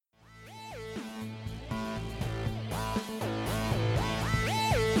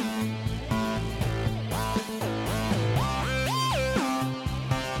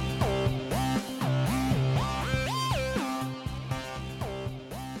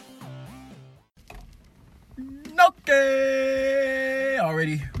Okay.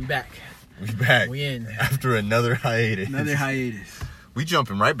 Already, we back. We back. We in. After another hiatus. Another hiatus. We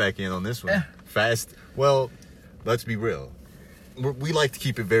jumping right back in on this one. Yeah. Fast. Well, let's be real. We like to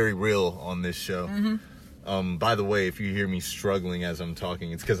keep it very real on this show. Mm-hmm. By the way, if you hear me struggling as I'm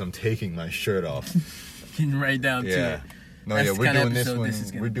talking, it's because I'm taking my shirt off. Getting right down to Yeah. it. No, That's yeah, the we're kind of doing this episode one. this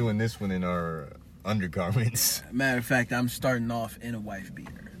is gonna We're be. doing this one in our undergarments. Matter of fact, I'm starting off in a wife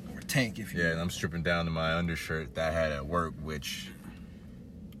beater. Or tank, if you Yeah, will. and I'm stripping down to my undershirt that I had at work, which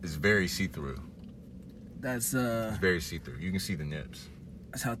is very see-through. That's It's very see-through. You can see the nips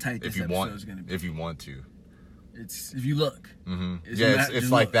that's how tight if this you episode want. is gonna be. If you want to. It's if you look. Mm-hmm. It's Yeah, not- it's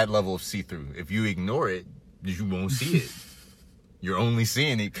just like look. that level of see-through. If you ignore it, you won't see it. You're only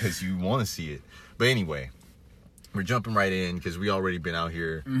seeing it because you want to see it. But anyway, we're jumping right in because we already been out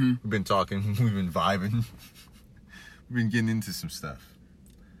here. Mm-hmm. We've been talking. We've been vibing. We've been getting into some stuff.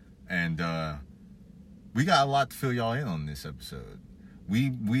 And we got a lot to fill y'all in on this episode.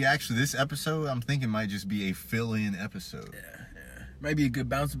 We actually, this episode, I'm thinking might just be a fill-in episode. Yeah. Might be a good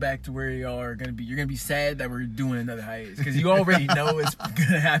bounce back to where you are gonna be. You're gonna be sad that we're doing another hiatus because you already know it's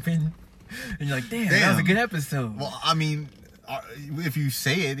gonna happen, and you're like, "Damn, that was a good episode." Well, I mean, if you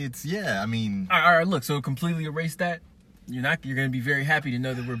say it, it's, yeah, I mean. All right, look. So completely erase that. You're gonna be very happy to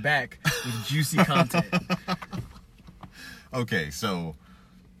know that we're back with juicy content. Okay, so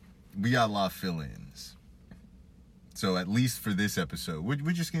we got a lot of fill-ins. So at least for this episode, we're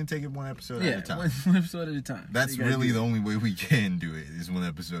just gonna take it one episode at a time. One episode at a time. That's You gotta really do the it. only way we can do it is one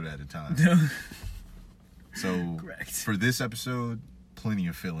episode at a time. So Correct. for this episode, plenty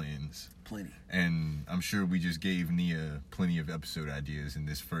of fill-ins. Plenty. And I'm sure we just gave Nia plenty of episode ideas in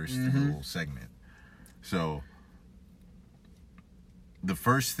this first Mm-hmm. little segment. So the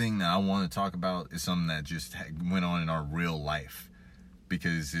first thing that I want to talk about is something that just went on in our real life,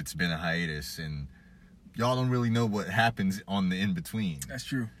 because it's been a hiatus and y'all don't really know what happens on the in-between. That's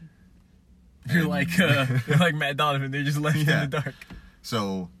true. You're And- like Matt Donovan. They're just left Yeah. in the dark.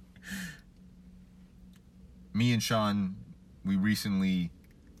 So me and Sean, we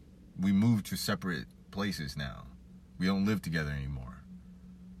moved to separate places now. We don't live together anymore.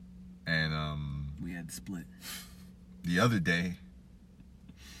 And We had to split. the other day,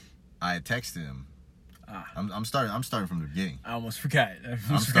 I had texted him. I'm starting from the beginning. I almost forgot. I I'm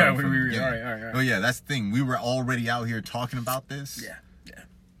almost starting forgot from where the we were. beginning. All right. Oh yeah, that's the thing. We were already out here talking about this. Yeah.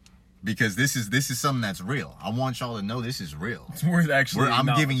 Because this is something that's real. I want y'all to know this is real. It's worth actually. I'm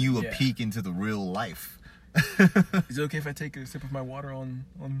giving you a acknowledging. peek into the real life. Is it okay if I take a sip of my water on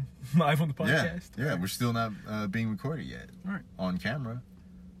live on the podcast? Yeah, we're still not being recorded yet. All right. On camera.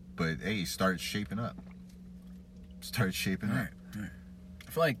 But hey, start shaping up. Start shaping All up. right. All right. I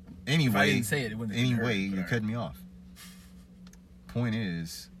feel like Anyway, if I didn't say it, it wouldn't have been anyway, heard, you're but all cutting me off. Point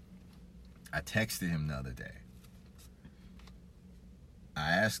is, I texted him the other day.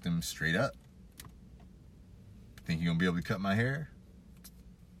 I asked him straight up, think you're gonna be able to cut my hair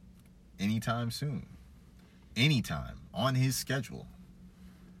anytime soon? Anytime, on his schedule.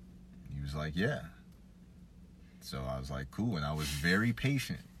 He was like, yeah. So I was like, cool, and I was very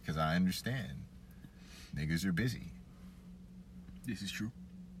patient, because I understand niggas are busy. This is true.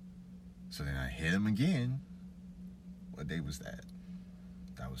 So then I hit him again. What day was that?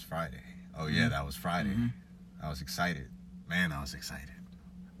 That was Friday. Oh yeah, that was Friday. Mm-hmm. I was excited. Man, I was excited.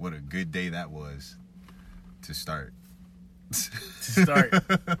 What a good day that was to start. To start.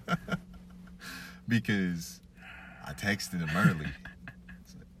 Because I texted him early.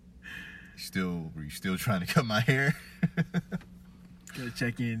 It's like, were you still trying to cut my hair? Gotta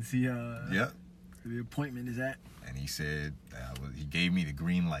check in, see how Yep. the appointment is at. And he said he gave me the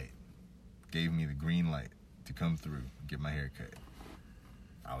green light. Gave me the green light to come through, get my hair cut.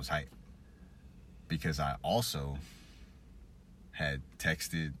 I was hyped. Because I also had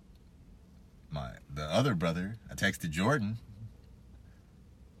texted the other brother. I texted Jordan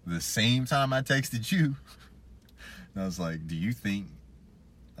the same time I texted you. And I was like, do you think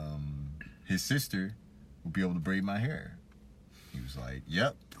his sister will be able to braid my hair? He was like,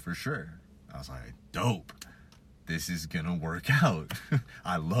 yep, for sure. I was like, dope. This is gonna work out.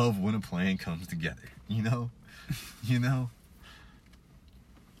 I love when a plan comes together, you know?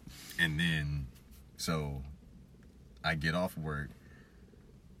 And then, so I get off work,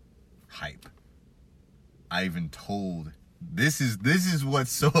 hype. I even told, this is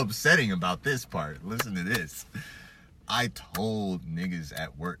what's so upsetting about this part. Listen to this. I told niggas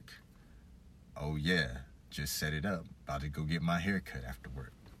at work, oh yeah, just set it up. About to go get my hair cut after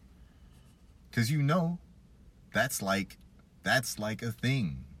work. Cause that's like a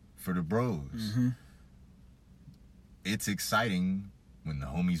thing for the bros. Mm-hmm. It's exciting when the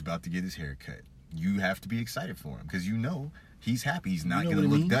homie's about to get his hair cut. you have to be excited for him because you know he's happy. He's not going to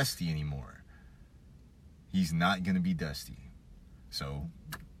look dusty anymore. He's not going to be dusty. So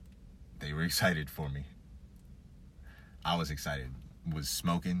they were excited for me. I was excited. Was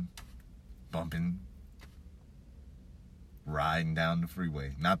smoking, bumping, riding down the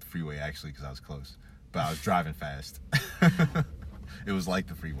freeway. Not the freeway, actually, because I was close. But I was driving fast. It was like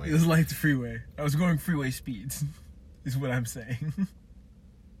the freeway. It was like the freeway. I was going freeway speeds, is what I'm saying.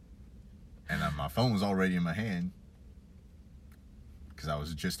 And my phone was already in my hand because I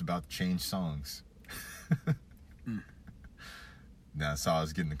was just about to change songs. Then I saw I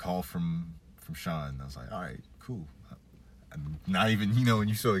was getting a call from Sean. I was like, all right, cool. I'm not even, when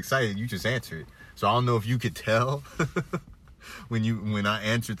you're so excited, you just answer it. So I don't know if you could tell when I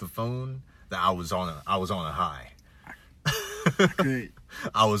answered the phone that I was on a high. Good.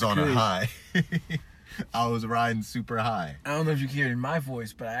 I was on a high. I was riding super high. I don't know if you could hear it in my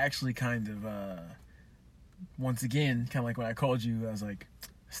voice, but I actually kind of, once again, kind of like when I called you, I was like,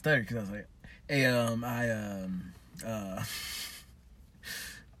 stuttered because I was like, hey,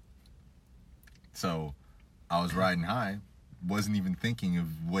 So I was riding high, wasn't even thinking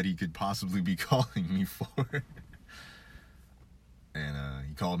of what he could possibly be calling me for. And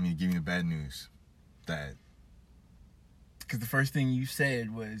he called me to give me the bad news that... Because the first thing you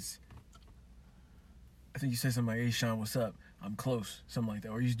said was, I think you said something like, hey, Sean, what's up? I'm close. Something like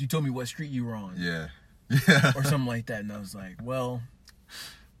that. Or you told me what street you were on. Yeah. Or something like that. And I was like, well...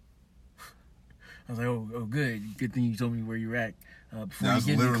 I was like, oh, good. Good thing you told me where you're at. Before you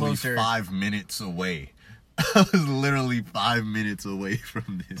get me closer... 5 minutes away. I was literally 5 minutes away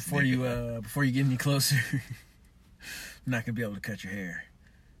from this. Before you get me closer, I'm not going to be able to cut your hair.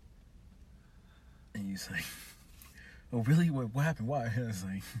 And he's like... Oh, really? What happened? Why? I was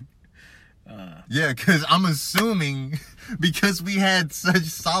like... Yeah, because I'm assuming, because we had such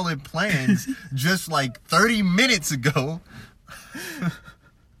solid plans just like 30 minutes ago,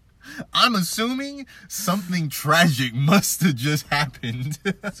 I'm assuming something tragic must have just happened.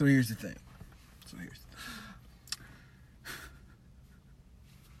 So here's the thing.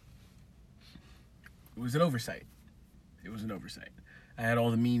 It was an oversight. I had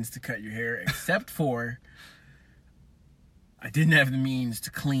all the means to cut your hair, except for... I didn't have the means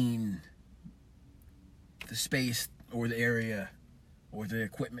to clean the space or the area or the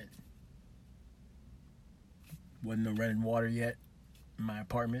equipment. Wasn't no running water yet in my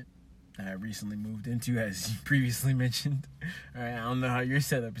apartment that I recently moved into, as you previously mentioned. All right, I don't know how your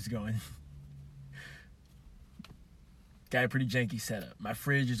setup is going. Got a pretty janky setup. My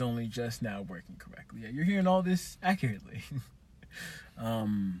fridge is only just now working correctly. Yeah, you're hearing all this accurately.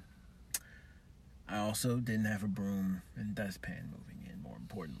 I also didn't have a broom and dustpan moving in, more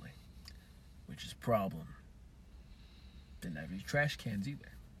importantly, which is a problem. Didn't have any trash cans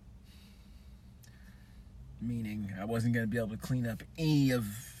either. Meaning I wasn't going to be able to clean up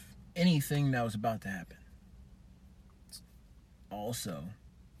anything that was about to happen. Also,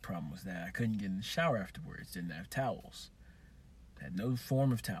 problem was that I couldn't get in the shower afterwards. Didn't have towels. Had no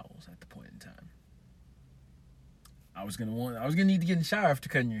form of towels at the point in time. I was gonna need to get in the shower after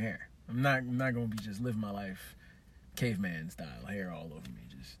cutting your hair. I'm not gonna be just living my life caveman style, hair all over me.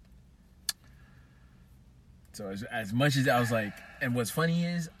 Just so as much as I was like, and what's funny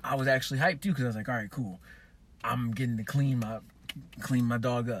is I was actually hyped too, because I was like, all right, cool. I'm getting to clean my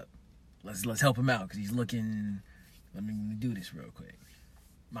dog up. Let's help him out because he's looking. Let me do this real quick.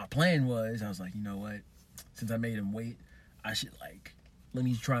 My plan was, I was like, you know what? Since I made him wait, I should let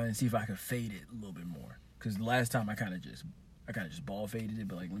me try and see if I could fade it a little bit more. Because the last time I kind of just ball faded it,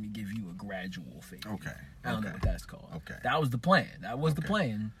 but let me give you a gradual fade. Okay. I don't know what that's called. Okay. That was the plan. The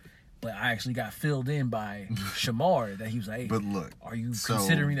plan. But I actually got filled in by Shamar that he was like, hey, but look, are you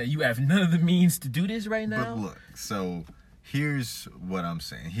considering that you have none of the means to do this right now? But look, so here's what I'm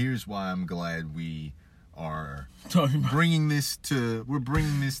saying. Here's why I'm glad we are bringing this to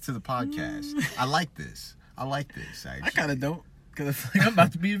the podcast. I like this. Actually. I kind of don't, because I feel like I'm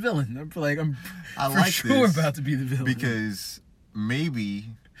about to be a villain. I feel like I'm about to be the villain. Because maybe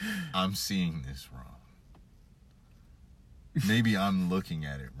I'm seeing this wrong. Maybe I'm looking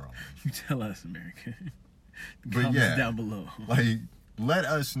at it wrong. You tell us, America. The but comments down below. Let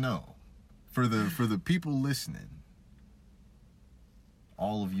us know. For the people listening,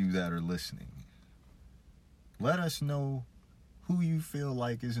 all of you that are listening, let us know who you feel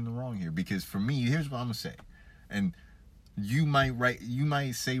like is in the wrong here. Because for me, here's what I'm gonna say. And you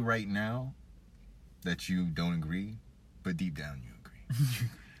might say right now that you don't agree, but deep down you agree.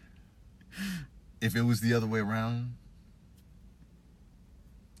 If it was the other way around,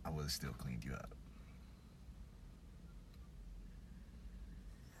 I would have still cleaned you up.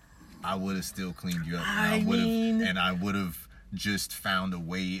 I would have still cleaned you up. I would have, mean- and I would have just found a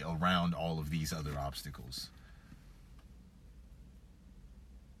way around all of these other obstacles.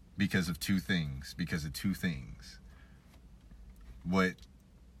 Because of two things. What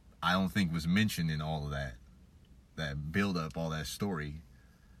I don't think was mentioned in all of that build up, all that story,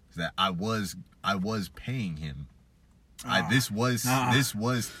 is that I was paying him. This was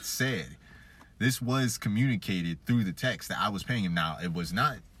said. This was communicated through the text that I was paying him. Now, it was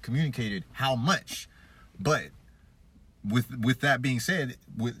not communicated how much, but with that being said,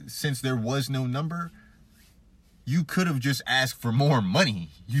 since there was no number, you could have just asked for more money.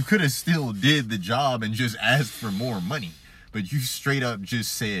 You could have still did the job and just asked for more money, but you straight up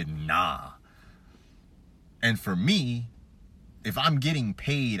just said nah. And for me, if I'm getting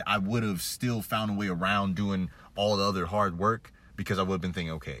paid, I would have still found a way around doing all the other hard work, because I would have been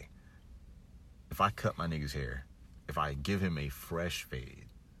thinking, okay, if I cut my nigga's hair, if I give him a fresh fade,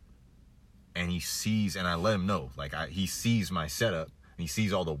 and he sees, and I let him know, like he sees my setup, and he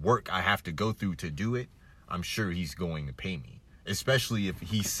sees all the work I have to go through to do it, I'm sure he's going to pay me. Especially if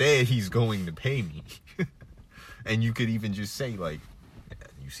he said he's going to pay me. And you could even just say, like,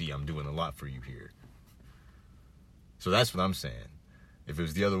 you see, I'm doing a lot for you here. So that's what I'm saying. If it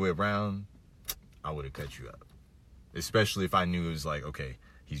was the other way around, I would have cut you up. Especially if I knew it was like, okay,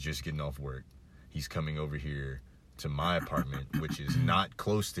 he's just getting off work. He's coming over here to my apartment, which is not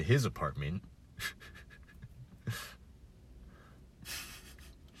close to his apartment.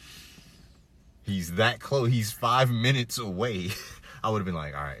 He's that close. He's 5 minutes away. I would have been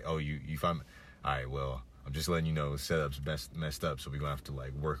like, all right, oh, you find, all right, well, I'm just letting you know the setup's messed up, so we're going to have to,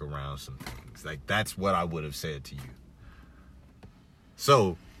 like, work around some things. Like, that's what I would have said to you.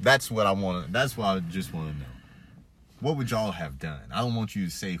 So, that's what I just want to know. What would y'all have done? I don't want you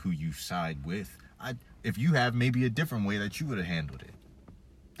to say who you side with. If you have maybe a different way that you would have handled it.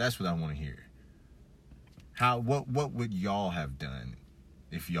 That's what I want to hear. What would y'all have done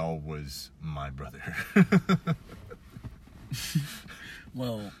if y'all was my brother?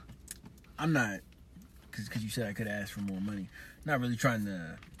 Well, I'm not, because you said I could ask for more money. I'm not really trying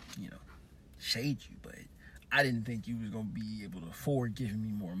to, shade you, but I didn't think you was going to be able to afford giving me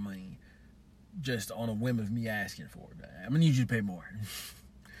more money just on a whim of me asking for it. I'm going to need you to pay more.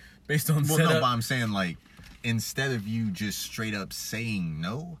 Based on well, setup. no, but I'm saying, like, instead of you just straight up saying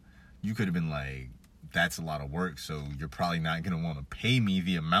no, you could have been like, that's a lot of work, so you're probably not going to want to pay me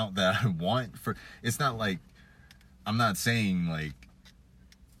the amount that I want for. It's not like, I'm not saying, like,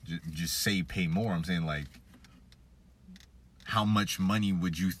 just say pay more. I'm saying, like, how much money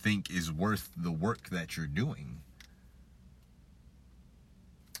would you think is worth the work that you're doing?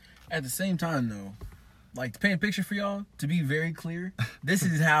 At the same time, though, like, to paint a picture for y'all, to be very clear, this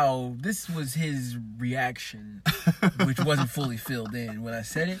was his reaction, which wasn't fully filled in. When I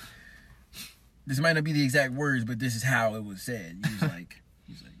said it, this might not be the exact words, but this is how it was said. He was like,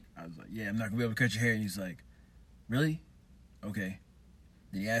 I was like, yeah, I'm not going to be able to cut your hair. And he's like, really? Okay.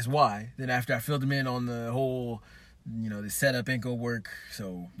 Then he asked why. Then after I filled him in on the whole, the setup ain't gonna work,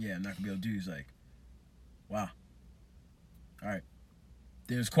 so yeah, I'm not gonna be able to do it. He's like, wow. All right.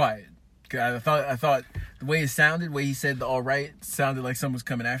 Then it was quiet. I thought the way it sounded, the way he said the all right, sounded like someone was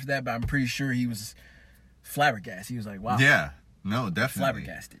coming after that, but I'm pretty sure he was flabbergasted. He was like, wow. Yeah. No, definitely.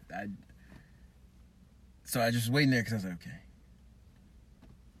 Flabbergasted. So I just was waiting there because I was like, okay.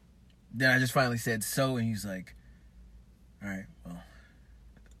 Then I just finally said so, and he's like, all right, well.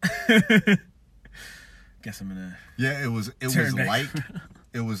 Guess I'm gonna. Yeah, it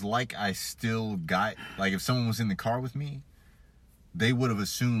was like I still got, like, if someone was in the car with me, they would have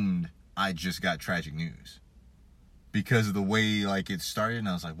assumed I just got tragic news because of the way, like, it started, and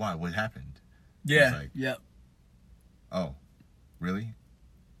I was like, wow, what happened? Yeah. Like, yep. Oh, really?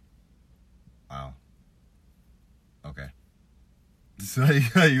 Wow. Okay. So,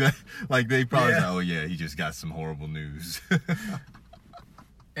 like they probably said, oh yeah, he just got some horrible news.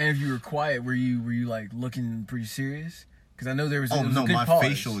 And if you were quiet, were you like looking pretty serious? Because I know there was. Oh no, a good my pause.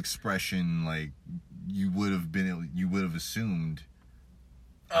 facial expression, like, you would have assumed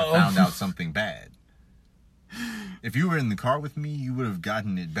I found out something bad. If you were in the car with me, you would have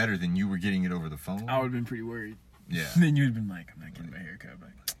gotten it better than you were getting it over the phone. I would have been pretty worried. Yeah. Then you'd have been like, I'm not getting my hair cut.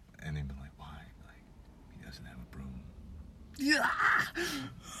 Like, and they'd been like, why? Like, he doesn't have a broom. yeah.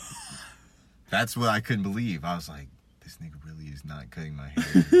 That's what I couldn't believe. I was like, this nigga really is not cutting my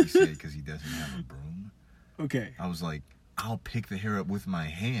hair. He said because he doesn't have a broom. Okay. I was like, I'll pick the hair up with my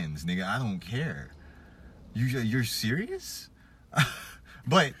hands, nigga. I don't care. You're serious?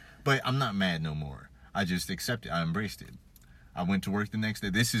 But I'm not mad no more. I just accepted it. I embraced it. I went to work the next day.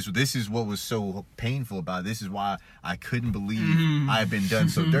 This is what was so painful about it. This is why I couldn't believe I had been done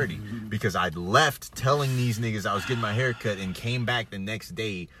so dirty. because I'd left telling these niggas I was getting my hair cut and came back the next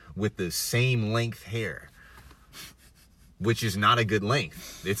day with the same length hair, which is not a good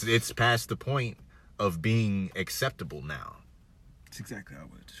length. It's past the point of being acceptable now. That's exactly how I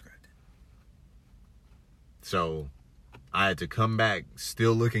would have described it. So I had to come back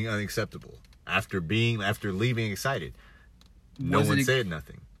still looking unacceptable after leaving excited. No one said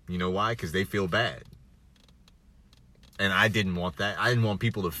nothing. You know why? Because they feel bad. And I didn't want that. I didn't want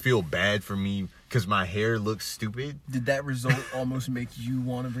people to feel bad for me because my hair looks stupid. Did that result almost make you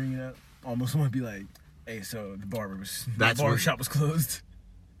want to bring it up? Almost want to be like, hey, so the barbershop was closed.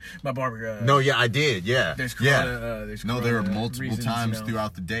 My barber. No, yeah, I did. Yeah. There's corona, there's no, there were multiple reasons, times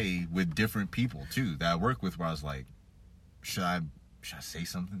throughout the day with different people too that I work with where I was like, should I say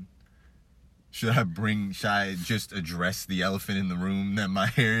something? Should I just address the elephant in the room that my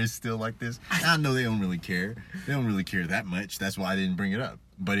hair is still like this? I know they don't really care. They don't really care that much. That's why I didn't bring it up.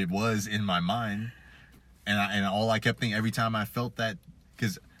 But it was in my mind. And all I kept thinking every time I felt that,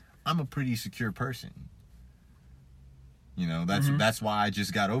 because I'm a pretty secure person. You know, that's why I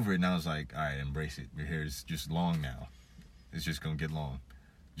just got over it. And I was like, all right, embrace it. Your hair is just long now. It's just going to get long.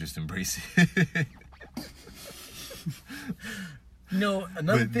 Just embrace it. You know,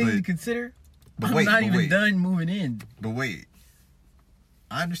 another thing to consider... But I'm not even done moving in. But wait,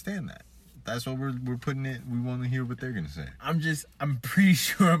 I understand that. That's what we're putting it. We want to hear what they're gonna say. I'm pretty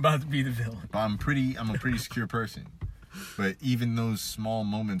sure I'm about to be the villain. But I'm a pretty secure person. But even those small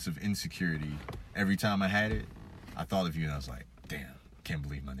moments of insecurity, every time I had it, I thought of you and I was like, damn, can't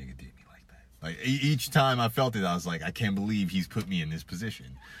believe my nigga did me like that. Like each time I felt it, I was like, I can't believe he's put me in this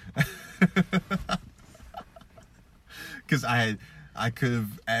position. Because I could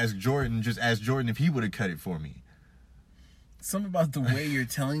have asked Jordan if he would have cut it for me. Something about the way you're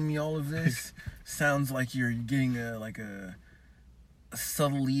telling me all of this sounds like you're getting a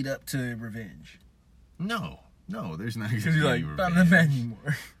subtle lead up to revenge. No, there's not. Because you're like, I'm not mad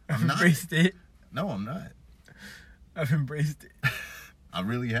anymore. I've embraced it. No, I'm not. I've embraced it. I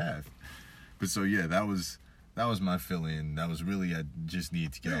really have. But so yeah, that was my fill-in. That was really, I just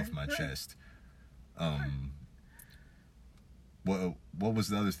needed to get off my chest. What was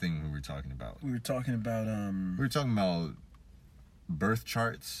the other thing we were talking about? We were talking about birth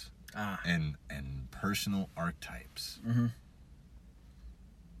charts and personal archetypes. Mm-hmm.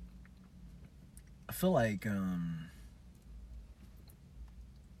 I feel like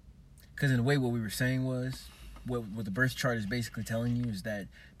because in a way what we were saying was what the birth chart is basically telling you is that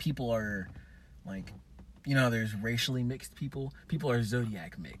people are like, you know, there's racially mixed people. People are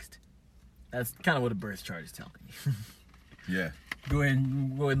zodiac mixed. That's kind of what a birth chart is telling you. Yeah. Go ahead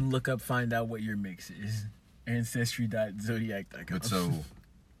and look up, find out what your mix is. Ancestry.zodiac.com. But so,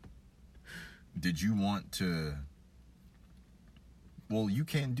 did you want to... Well, you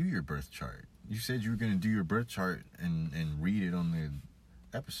can't do your birth chart. You said you were going to do your birth chart and read it on the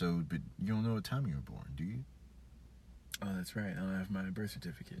episode, but you don't know what time you were born, do you? Oh, that's right. I don't have my birth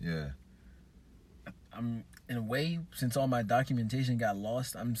certificate. Yeah. I'm, in a way, since all my documentation got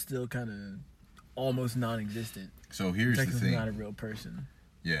lost, I'm still kind of almost non-existent. So here's the thing. I'm not a real person.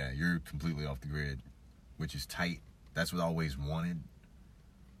 Yeah, you're completely off the grid, which is tight. That's what I always wanted.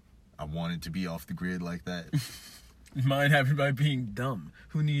 I wanted to be off the grid like that. Mine happened by being dumb.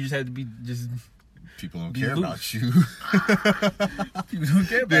 Who knew you just had to be just... People don't care about you. People don't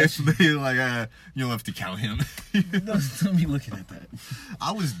care about you. They're like, you don't have to count him. Don't be looking at that.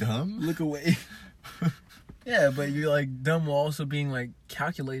 I was dumb. Look away. Yeah, but you're like dumb while also being like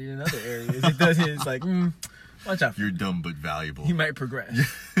calculated in other areas. It's like, watch out. You're dumb but valuable. He might progress.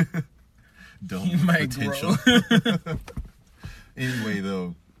 Dumb he might potential. Grow. Anyway,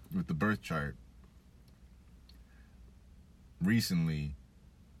 though, with the birth chart, recently,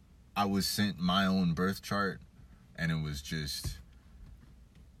 I was sent my own birth chart, and it was just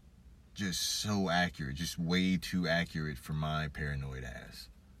so accurate, just way too accurate for my paranoid ass.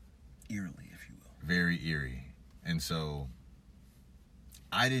 Eerily, if you will. Very eerie. And so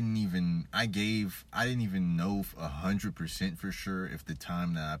I didn't even know 100% for sure if the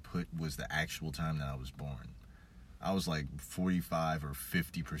time that I put was the actual time that I was born. I was like 45 or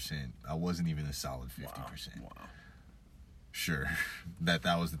 50%. I wasn't even a solid 50%. Wow. Sure, that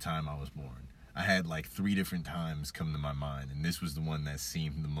was the time I was born. I had like 3 different times come to my mind, and this was the one that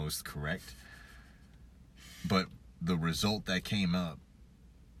seemed the most correct. But the result that came up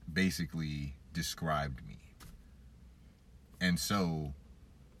basically described me. And so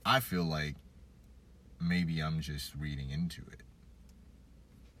I feel like maybe I'm just reading into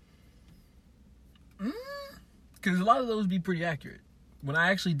it. Because a lot of those be pretty accurate. When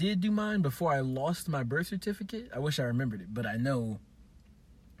I actually did do mine before I lost my birth certificate, I wish I remembered it, but I know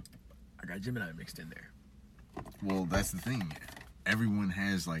got Gemini mixed in there. Well, that's the thing. Everyone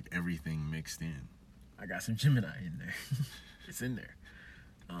has like everything mixed in. I got some Gemini in there. It's in there.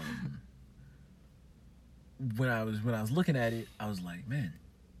 When I was looking at it, I was like, man,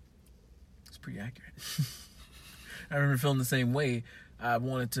 it's pretty accurate. I remember feeling the same way. I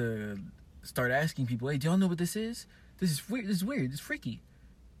wanted to start asking people, hey, do y'all know what this is? This is weird. This is weird. It's freaky.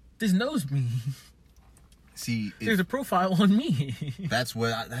 This knows me. See, there's a profile on me. That's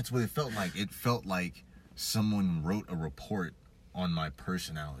what it felt like. It felt like someone wrote a report on my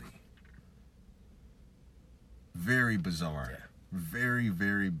personality. Very bizarre. Yeah. Very,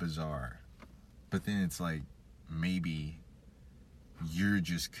 very bizarre. But then it's like, maybe you're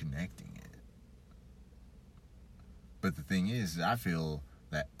just connecting it. But the thing is, I feel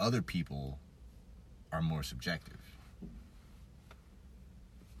that other people are more subjective.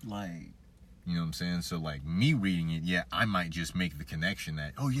 Like, you know what I'm saying? So, like, me reading it, yeah, I might just make the connection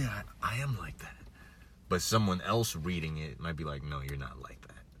that, oh, yeah, I am like that. But someone else reading it might be like, no, you're not like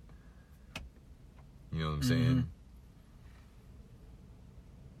that. You know what I'm saying?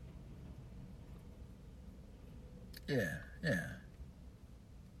 Yeah.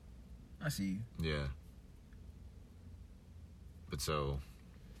 I see you. Yeah. But so,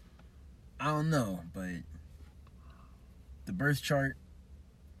 I don't know, but the birth chart,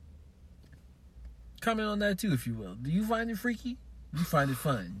 comment on that too, if you will. Do you find it freaky? You find it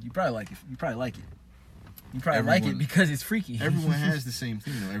fun? You probably like it. You probably like it because it's freaky. Everyone has the same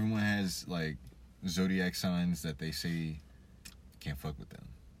thing, though. Everyone has, like, zodiac signs that they say can't fuck with them.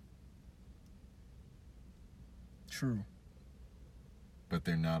 True. But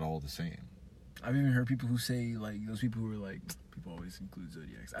they're not all the same. I've even heard people who say, like, those people who are like, people always include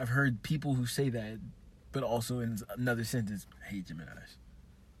zodiacs. I've heard people who say that, but also in another sentence, I hate Geminis.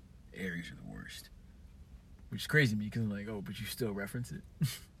 Aries are the worst. Which is crazy to me because I'm like, oh, but you still reference it.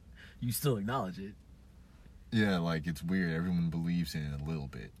 You still acknowledge it. Yeah, like, it's weird. Everyone believes in it a little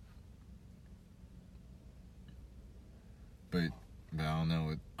bit. But I don't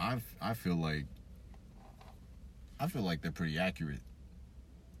know. I feel like they're pretty accurate.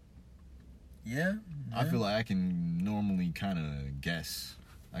 Yeah. I feel like I can normally kind of guess.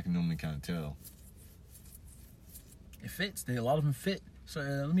 I can normally kind of tell. It fits. A lot of them fit. So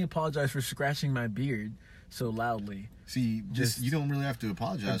let me apologize for scratching my beard so loudly. See, just you don't really have to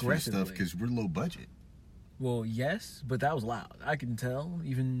apologize for stuff because we're low budget. Well, yes, but that was loud. I can tell.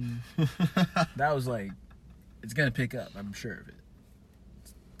 Even that was like, it's gonna pick up. I'm sure of it.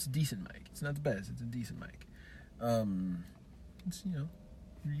 It's a decent mic. It's not the best. It's a decent mic. It's, you know,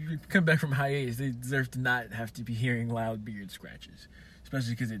 you come back from hiatus, they deserve to not have to be hearing loud beard scratches,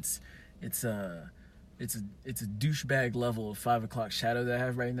 especially because it's a douchebag level of 5 o'clock shadow that I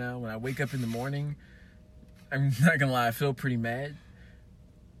have right now. When I wake up in the morning, I'm not gonna lie, I feel pretty mad.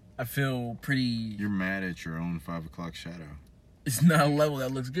 I feel pretty. You're mad at your own 5 o'clock shadow. It's not a level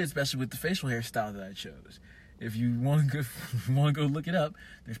that looks good, especially with the facial hairstyle that I chose. If you want to go look it up,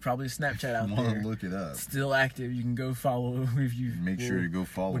 there's probably a Snapchat out there. Want to look it up? Still active. You can go follow if you make sure to go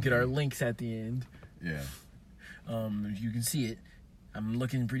follow. Look at our links at the end. Yeah. If you can see it, I'm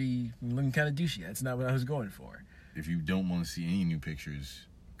looking kind of douchey. That's not what I was going for. If you don't want to see any new pictures,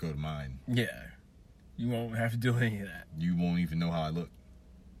 go to mine. Yeah. You won't have to do any of that. You won't even know how I look.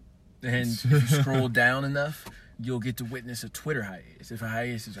 And if you scroll down enough, you'll get to witness a Twitter hiatus. If a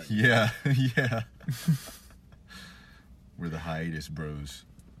hiatus is right. Yeah. We're the hiatus bros.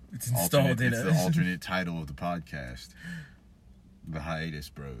 It's installed in us. It's the alternate title of the podcast. The hiatus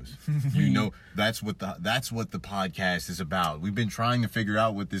bros. You know, that's what the podcast is about. We've been trying to figure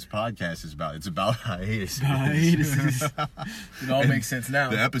out what this podcast is about. It's about hiatus. Hiatuses. It all makes sense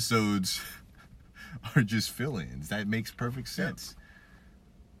now. The episodes are just fill-ins. That makes perfect sense. Yep.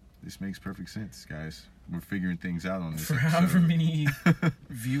 This makes perfect sense, guys. We're figuring things out on this for episode. However many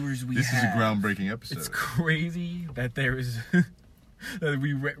viewers we have. This is a groundbreaking episode. It's crazy that there is that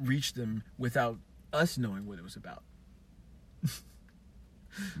we reached them without us knowing what it was about.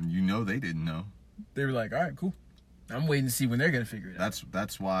 You know they didn't know. They were like, all right, cool. I'm waiting to see when they're going to figure it out.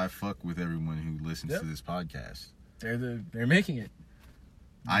 That's why I fuck with everyone who listens to this podcast. They're making it.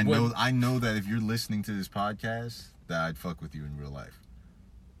 I know that if you're listening to this podcast, that I'd fuck with you in real life.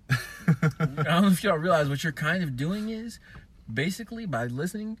 I don't know if y'all realize what you're kind of doing is, basically, by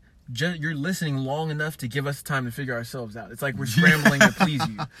listening, you're listening long enough to give us time to figure ourselves out. It's like we're scrambling to please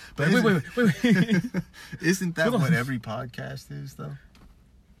you. But wait. Isn't that what every podcast is, though?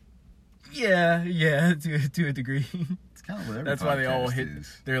 Yeah, to a degree. It's kind of what every That's podcast why they all hit.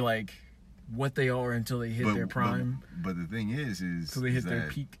 Is. They're like what they are until they hit their prime. But the thing is until they hit their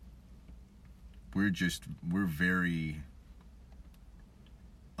peak. We're very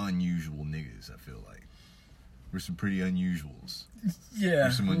unusual niggas, I feel like. We're some pretty unusuals. Yeah,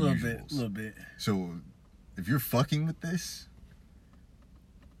 We're some a little unusuals. bit. So, if you're fucking with this,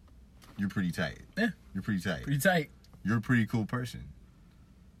 you're pretty tight. Yeah. You're pretty tight. Pretty tight. You're a pretty cool person.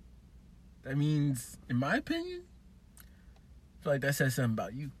 That means, in my opinion, I feel like that says something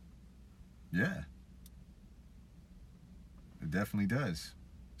about you. Yeah. It definitely does.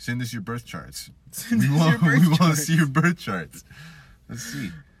 Send us your birth charts. Send us We your want birth to charts. see your birth charts. Let's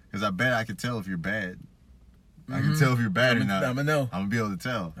see. Because I bet I can tell if you're bad. I can tell if you're bad or not. I'm gonna know. I'm going to be able to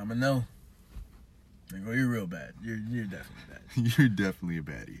tell. I'm gonna know. Like, oh, you're real bad. You're definitely bad. You're definitely a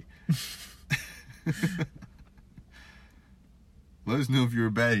baddie. Let us know if you're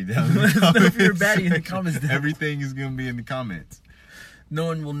a baddie down in the Let us comments. know if you're a baddie in the comments down. Everything is going to be in the comments. No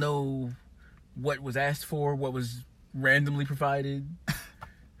one will know what was asked for, what was randomly provided.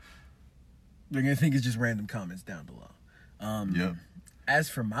 They're gonna think it's just random comments down below. Yep. As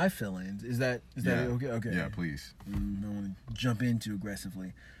for my feelings, is that okay? Okay. Yeah, please. I don't want to jump in too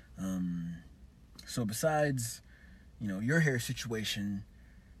aggressively. So besides, your hair situation,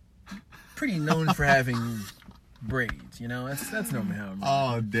 pretty known for having braids. That's normally how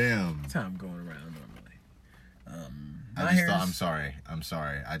Oh, damn. that's how I'm going around normally. I'm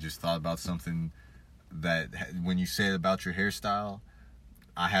sorry. I just thought about something that when you said about your hairstyle,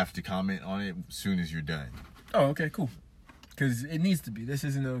 I have to comment on it as soon as you're done. Oh, okay, cool. Because it needs to be. This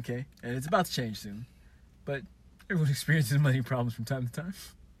isn't okay, and it's about to change soon. But everyone experiences money problems from time to time.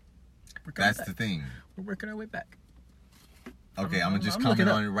 That's the thing. We're working our way back. Okay, I'm gonna just comment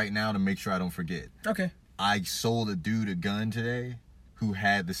on it right now to make sure I don't forget. Okay. I sold a dude a gun today who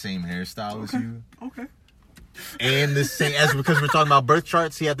had the same hairstyle as you. Okay. And the same, because we're talking about birth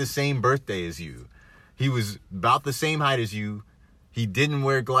charts, he had the same birthday as you. He was about the same height as you. He didn't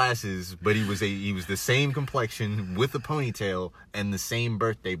wear glasses, but he was the same complexion with a ponytail and the same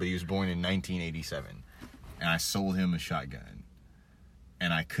birthday, but he was born in 1987. And I sold him a shotgun.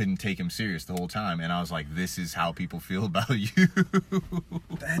 And I couldn't take him serious the whole time. And I was like, this is how people feel about you.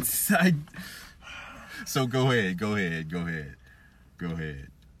 So go ahead.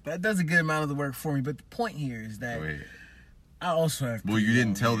 That does a good amount of the work for me. But the point here is that Go ahead. I also have. Well, you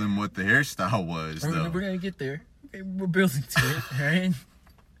didn't tell them what the hairstyle was, though. We're gonna get there. Okay, we're building to it, right?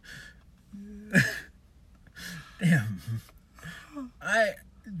 Damn.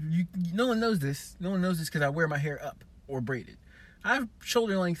 No one knows this. No one knows this because I wear my hair up or braided. I have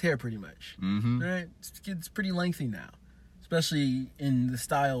shoulder length hair pretty much. Mm-hmm. Right? It's pretty lengthy now, especially in the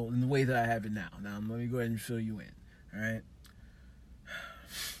style and the way that I have it now. Now let me go ahead and fill you in. All right.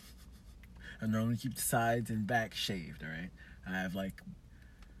 I normally keep the sides and back shaved. All right. I have like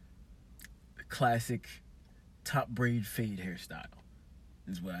the classic top braid fade hairstyle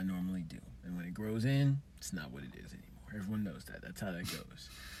is what I normally do. And when it grows in, it's not what it is anymore. Everyone knows that. That's how that goes.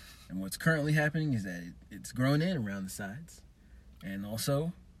 And what's currently happening is that it's grown in around the sides. And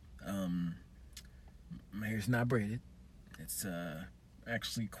also, my hair's not braided. It's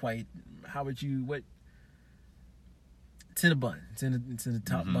actually quite, it's in a bun. It's in a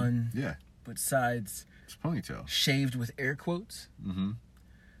top bun. Yeah. But sides It's a ponytail. shaved with air quotes. Mm-hmm.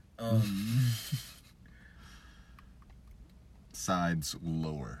 Sides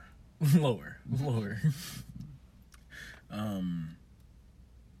lower. lower. And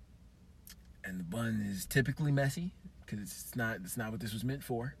the bun is typically messy because it's not what this was meant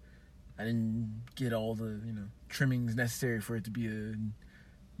for. I didn't get all the trimmings necessary for it to be a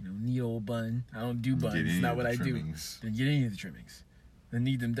neat old bun. I don't do buns. It's not what I do. Didn't get any of the trimmings. I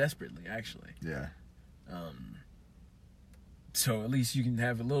need them desperately, actually. Yeah. So at least you can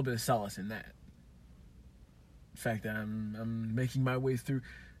have a little bit of solace in that. The fact that I'm making my way through.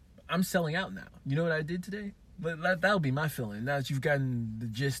 I'm selling out now. You know what I did today? That'll be my feeling. Now that you've gotten the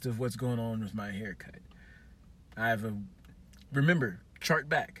gist of what's going on with my haircut. I have remember, chart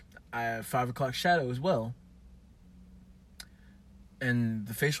back. I have 5 o'clock shadow as well. And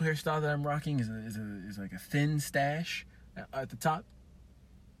the facial hairstyle that I'm rocking is like a thin stash at the top.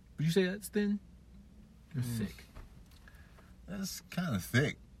 Would you say that's thin? Or thick? That's kind of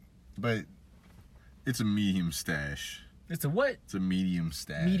thick, but it's a medium stash. It's a what? It's a medium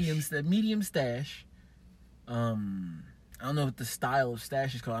stash. Medium stash. I don't know what the style of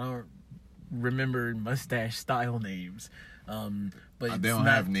stash is called. I don't remember mustache style names. But they don't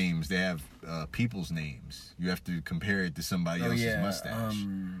have names. They have people's names. You have to compare it to somebody else's mustache.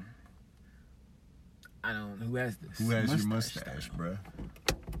 I don't know. Who has this? Who has your mustache, bruh?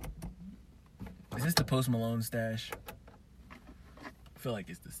 Is this the Post Malone stash? I feel like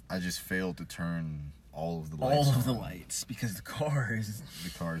it's this. I just failed to turn all of the lights All on. of the lights because the car's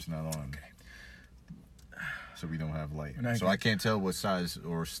not on. Okay. so we don't have light. We're not So gonna- I can't tell what size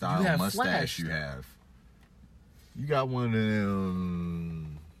or style have mustache flash, you though. have. You got one of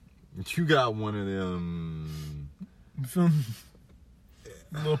them. You got one of them. Film.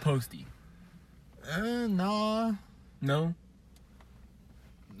 A little posty. Nah. No?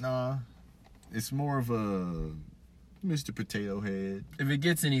 Nah. It's more of a Mr. Potato Head. If it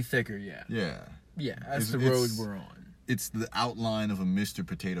gets any thicker, yeah. Yeah. Yeah, that's It's- the road it's- we're on. It's the outline of a Mr.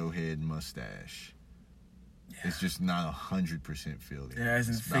 Potato Head mustache. Yeah. It's just not 100% filled in. It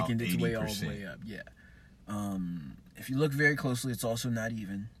hasn't It's about thickened its way all the 80%. way up. Yeah. If you look very closely, it's also not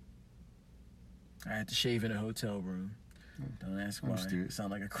even. I had to shave in a hotel room. Don't ask why. Understood. I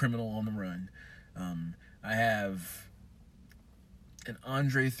sound like a criminal on the run. I have an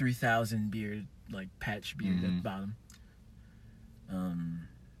Andre 3000 beard, like patch beard at the Mhm. bottom.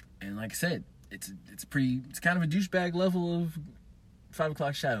 And like I said, it's kind of a douchebag level of 5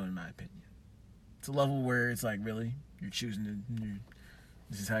 o'clock shadow in my opinion. It's a level where it's like, really, you're choosing to.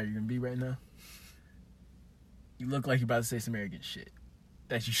 This is how you're gonna be right now. You look like you're about to say some arrogant shit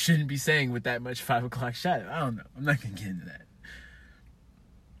that you shouldn't be saying with that much 5 o'clock shadow. I don't know. I'm not gonna get into that.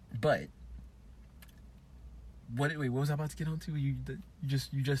 But what was I about to get onto? You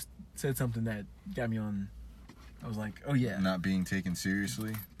just said something that got me on. I was like, oh yeah, Not being taken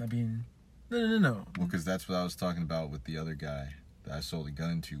seriously. not being. No. Well, because that's what I was talking about with the other guy that I sold a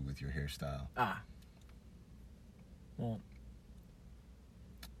gun to with your hairstyle. Well,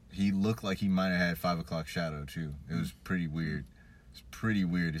 He looked like he might have had 5 o'clock shadow too. It was pretty weird. It's pretty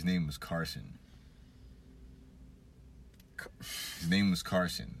weird. His name was Carson. His name was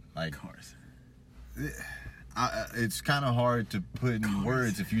Carson. Like, Carson. it's kind of hard to put in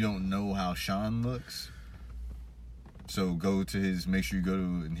words if you don't know how Sean looks. So make sure you go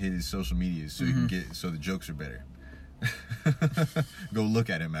to his social medias so you can so the jokes are better. Go look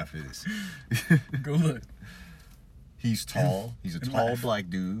at him after this. Go look. He's tall. He's a And tall laugh. black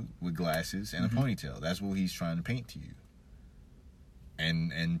dude with glasses and a ponytail. That's what he's trying to paint to you.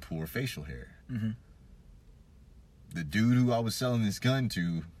 And poor facial hair. Mhm. The dude who I was selling this gun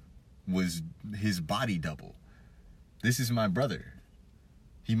to was his body double. This is my brother.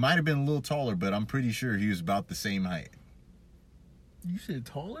 He might have been a little taller, but I'm pretty sure he was about the same height. You said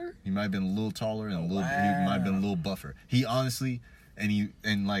taller? He might have been a little taller and he might have been a little buffer. He honestly,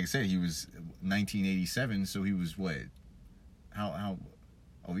 and like I said, he was 1987, so he was what? How?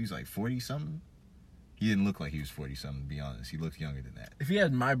 Oh, he was like 40 something. He didn't look like he was 40 something. To be honest, he looked younger than that. If he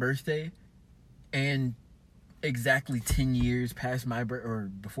had my birthday and exactly 10 years past my birth or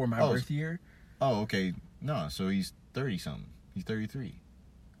before my birth year. Oh, okay. No, so he's 30 something. He's 33.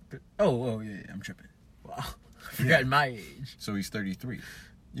 Oh, yeah, I'm tripping. Wow. I forgot my age. So he's 33.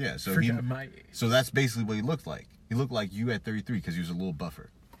 Yeah, so Forgot my age. So that's basically what he looked like. He looked like you at 33 because he was a little buffer.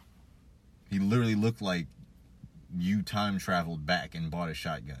 He literally looked like you time traveled back and bought a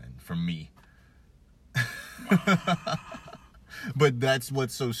shotgun from me. But that's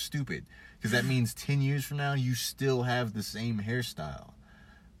what's so stupid. Because that means 10 years from now, you still have the same hairstyle.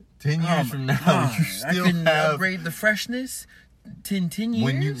 10 years from now, you I still couldn't have... upgrade the freshness 10 years.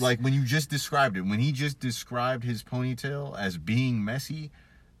 When you just described it, when he just described his ponytail as being messy,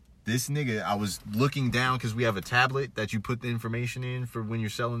 this nigga, I was looking down because we have a tablet that you put the information in for when you're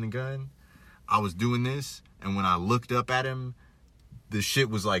selling the gun. I was doing this, and when I looked up at him, the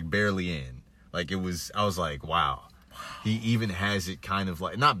shit was like barely in. Like I was like, wow. He even has it kind of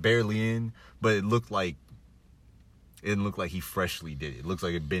like, not barely in, but it didn't look like he freshly did it. It looks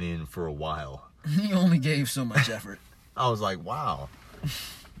like it'd been in for a while. He only gave so much effort. I was like, wow.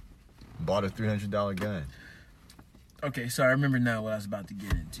 Bought a $300 gun. Okay, so I remember now what I was about to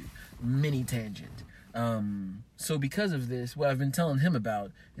get into. Mini tangent. So because of this, what I've been telling him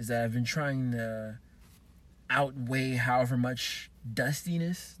about is that I've been trying to outweigh however much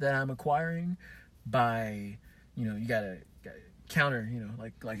dustiness that I'm acquiring by, you gotta counter,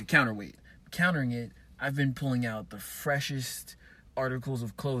 like a counterweight. Countering it, I've been pulling out the freshest articles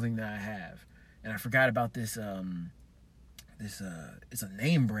of clothing that I have. And I forgot about this, it's a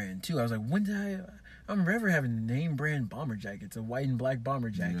name brand too. I was like, when did I remember ever having a name brand bomber jacket. It's a white and black bomber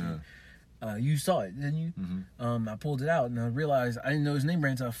jacket. Yeah. You saw it, didn't you? Mm-hmm. I pulled it out and I realized I didn't know his name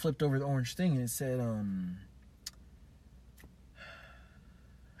brand until I flipped over the orange thing and it said,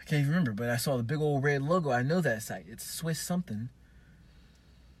 I can't even remember, but I saw the big old red logo. I know that site. It's Swiss something.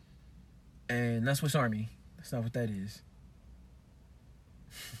 And not Swiss Army. That's not what that is.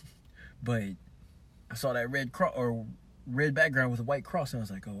 But I saw that red background with a white cross and I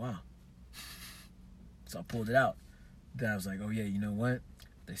was like, oh wow. So I pulled it out. Then I was like, oh yeah, you know what?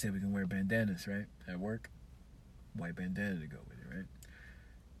 They said we can wear bandanas, right? At work. White bandana to go with it, right?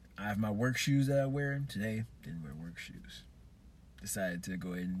 I have my work shoes that I wear. Today, didn't wear work shoes. Decided to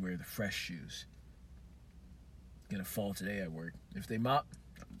go ahead and wear the fresh shoes. Gonna fall today at work. If they mop,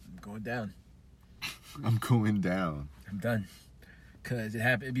 I'm going down. I'm going down. I'm done. Cause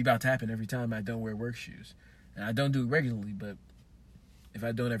it'd be about to happen every time I don't wear work shoes. And I don't do it regularly, but if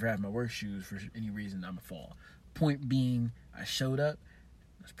I don't ever have my work shoes for any reason, I'm a fall. Point being, I showed up.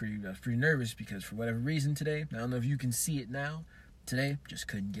 I was pretty nervous because for whatever reason today, I don't know if you can see it now. Today, just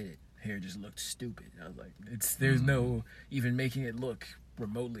couldn't get it. Hair just looked stupid. I was like, there's no even making it look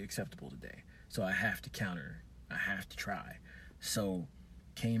remotely acceptable today. So I have to counter. I have to try. So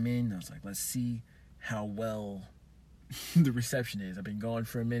came in. I was like, let's see how well the reception is. I've been gone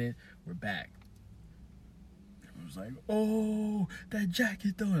for a minute. We're back. I was like, oh, that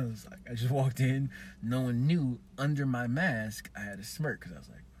jacket though. I just walked in. No one knew under my mask I had a smirk because I was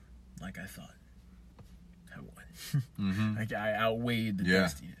like I thought. I won. Mm-hmm. Like I outweighed the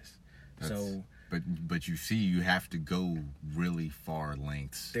dustiness. So, but you see, you have to go really far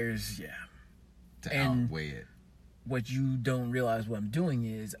lengths. To outweigh it. What you don't realize what I'm doing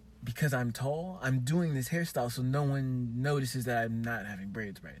is because I'm tall, I'm doing this hairstyle so no one notices that I'm not having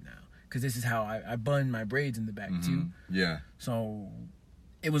braids right now. Because this is how I bun my braids in the back too. Yeah. So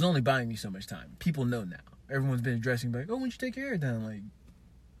it was only buying me so much time. People know now. Everyone's been addressing like, oh, when you take your hair down, like.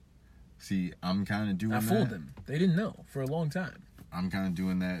 See, I'm kind of doing that. I fooled them. They didn't know for a long time. I'm kind of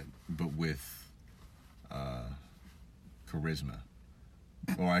doing that, but with charisma.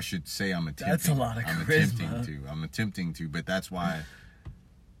 Or I should say I'm attempting. That's a lot of charisma. I'm attempting to, but that's why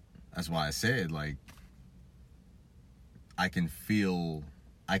I said, like, I can feel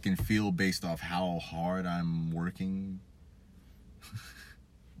based off how hard I'm working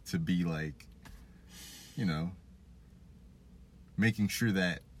to be like, you know, making sure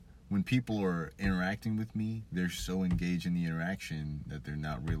that when people are interacting with me, they're so engaged in the interaction that they're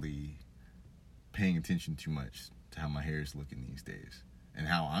not really paying attention too much to how my hair is looking these days and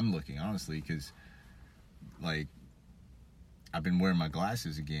how I'm looking, honestly, because, like, I've been wearing my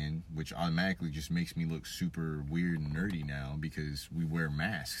glasses again, which automatically just makes me look super weird and nerdy now because we wear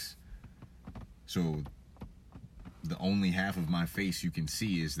masks. So the only half of my face you can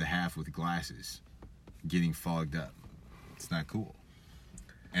see is the half with glasses getting fogged up. It's not cool.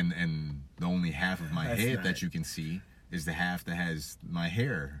 And the only half of my head that you can see is the half that has my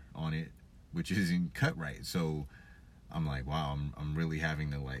hair on it, which isn't cut right. So I'm like, wow, I'm really having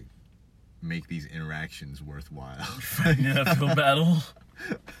to, like, make these interactions worthwhile. Fighting an uphill battle.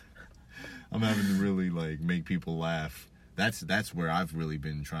 I'm having to really, like, make people laugh. That's where I've really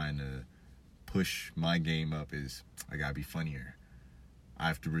been trying to push my game up is I gotta be funnier. I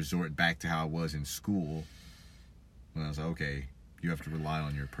have to resort back to how I was in school when I was like, okay, you have to rely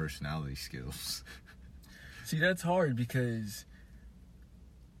on your personality skills. See, that's hard because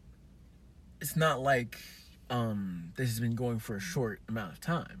it's not like this has been going for a short amount of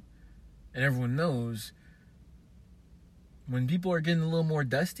time. And everyone knows when people are getting a little more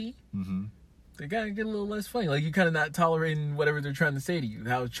dusty, they gotta get a little less funny. Like, you're kind of not tolerating whatever they're trying to say to you,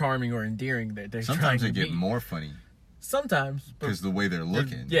 how charming or endearing that they're trying to be. Sometimes they get more funny. Sometimes. Because the way they're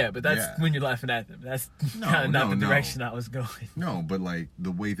looking. Yeah, but that's when you're laughing at them. That's kind of not the direction I was going. No, but, like,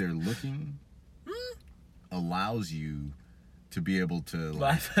 the way they're looking allows you to be able to, like,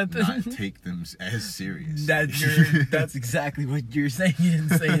 laugh at them. Not take them as serious. That's exactly what you're saying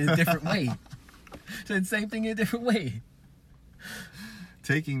and saying it a different way. So the same thing in a different way.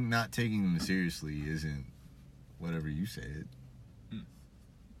 Not taking them seriously isn't whatever you said.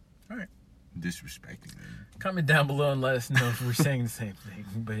 All right. Disrespecting them. Comment down below and let us know if we're saying the same thing,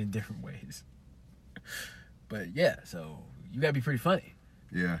 but in different ways. But yeah, so you gotta be pretty funny.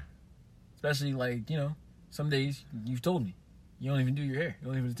 Yeah. Especially, like, you know, some days you've told me you don't even do your hair. You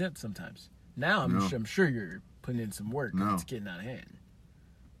don't even attempt sometimes. Now I'm sure you're putting in some work. No. It's getting out of hand.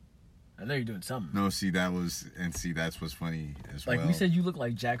 I know you're doing something. No, that's what's funny as well. Like we said, you look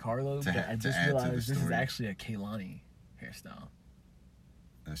like Jack Harlow, but I just realized this is actually a Kehlani hairstyle.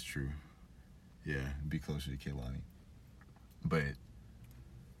 That's true. Yeah, be closer to Kehlani. But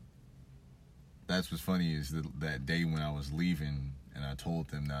that's what's funny is that day when I was leaving and I told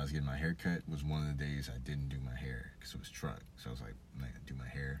them that I was getting my hair cut was one of the days I didn't do my hair because it was truck. So I was like, I'm not going to do my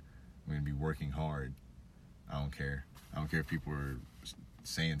hair. I'm going to be working hard. I don't care. I don't care if people are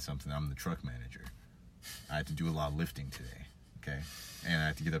saying something. I'm the truck manager. I had to do a lot of lifting today, okay? And I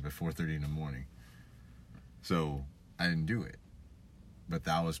had to get up at 4:30 in the morning. So I didn't do it. But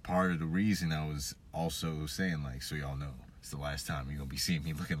that was part of the reason I was also saying, like, so y'all know, it's the last time you're going to be seeing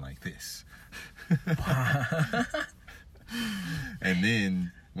me looking like this. And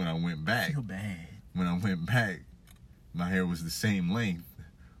then when I went back, I feel bad. When I went back, my hair was the same length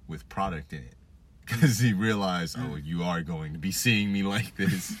with product in it. Because he realized, oh, you are going to be seeing me like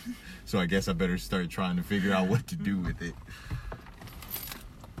this. So I guess I better start trying to figure out what to do with it.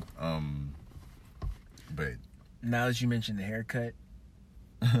 But now that you mentioned the haircut,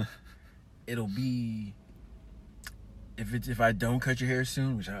 it'll be if I don't cut your hair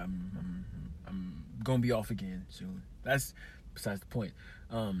soon, which I'm gonna be off again soon. That's besides the point.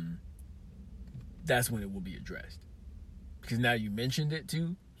 That's when it will be addressed. Because now you mentioned it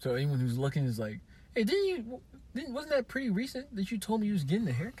too, so anyone who's looking is like, hey, wasn't that pretty recent that you told me you was getting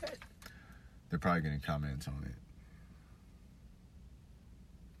a haircut? they're probably gonna comment on it.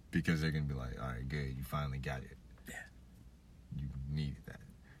 Because they're going to be like, all right, good, you finally got it. Yeah. You needed that.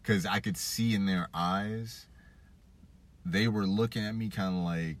 Because I could see in their eyes, they were looking at me kind of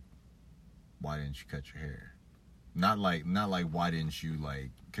like, why didn't you cut your hair? Not like why didn't you,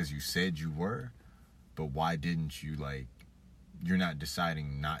 like, because you said you were, but why didn't you, like, you're not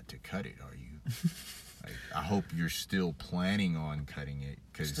deciding not to cut it, are you? Like, I hope you're still planning on cutting it,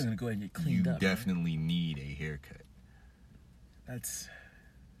 because Still gonna go ahead and get cleaned up. Definitely need a haircut. That's...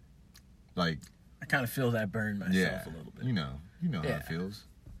 Like, I kind of feel that burn myself a little bit. You know how it feels.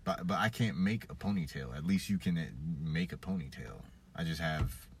 But I can't make a ponytail. At least you can make a ponytail. I just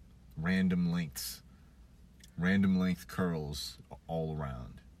have random length curls all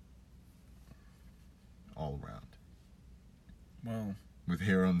around. Well, with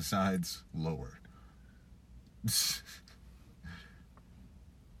hair on the sides, lower.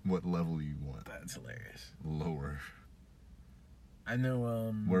 What level do you want? That's hilarious. Lower. I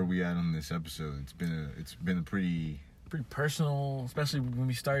know. Where are we at on this episode? It's been a pretty personal, especially when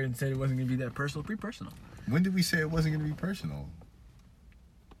we started and said it wasn't gonna be that personal. Pretty personal. When did we say it wasn't gonna be personal?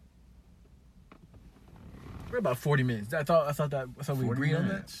 We're about 40 minutes. I thought we agreed on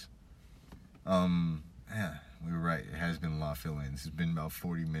that. Yeah, we were right. It has been a lot of fill-ins. It's been about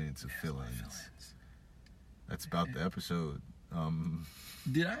 40 minutes of fill-ins. That's about the episode.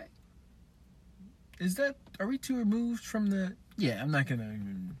 Did I? Are we too removed from the... Yeah, I'm not going to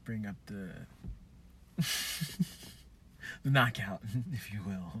even bring up the knockout, if you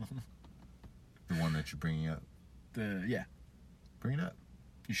will. The one that you're bringing up? Yeah. Bring it up.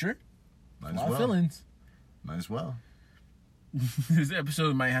 You sure? Might a as lot well. of fill-ins. Might as well. This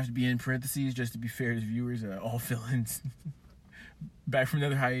episode might have to be in parentheses just to be fair to viewers. All fill-ins. Back from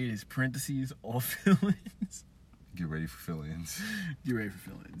another hiatus. Parentheses, all fill-ins. Get ready for fill-ins. Get ready for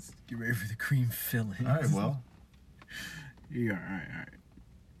fill-ins. Get ready for the cream fill-ins. All right, well. Here you are. All right.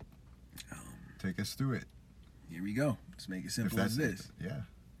 Take us through it. Here we go. Let's make it simple as this. Yeah.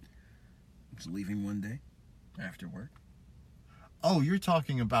 I was leaving one day after work. Oh, you're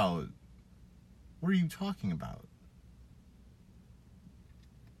talking about... What are you talking about?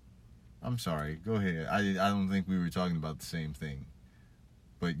 I'm sorry. Go ahead. I don't think we were talking about the same thing.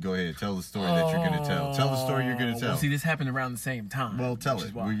 But go ahead. Tell the story that you're going to tell. Tell the story you're going to tell. Well, see, this happened around the same time. Well, tell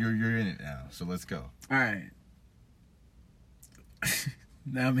it. Well, you're in it now, so let's go. All right.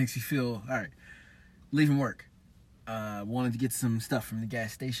 Now it makes you feel... All right. Leaving work. Wanted to get some stuff from the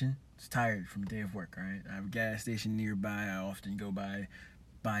gas station. Was tired from a day of work, all right? I have a gas station nearby. I often go by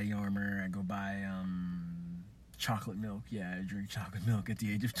Body Armor. I go by chocolate milk. Yeah, I drink chocolate milk at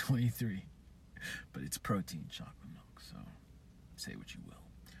the age of 23. But it's protein chocolate milk, so say what you will.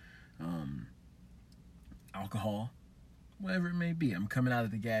 Alcohol, whatever it may be. I'm coming out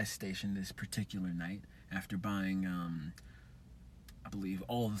of the gas station this particular night after buying, I believe,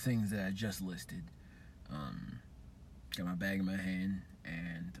 all the things that I just listed. Got my bag in my hand,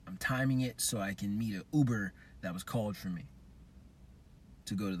 and I'm timing it so I can meet an Uber that was called for me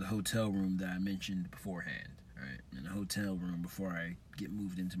to go to the hotel room that I mentioned beforehand. All right, in a hotel room before I get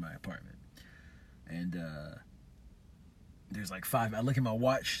moved into my apartment. And there's like 5. I look at my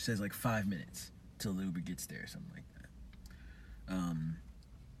watch, it says like 5 minutes till the Uber gets there, something like that. And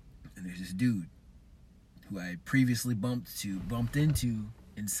there's this dude who I previously bumped into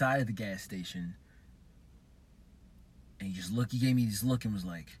inside the gas station, and he gave me this look and was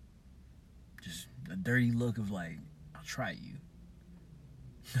like, just a dirty look of like, I'll try you.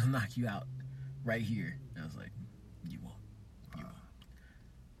 I'll knock you out right here. And I was like, you won't.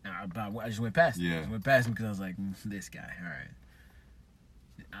 And I just went past him. Yeah. I just went past him because I was like, this guy,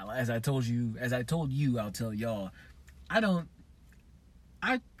 all right. As I told you, I'll tell y'all, I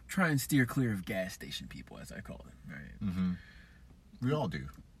try and steer clear of gas station people, as I call them, right? Mm-hmm. We all do.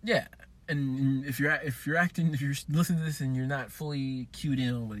 Yeah. And if you're listening to this and you're not fully cued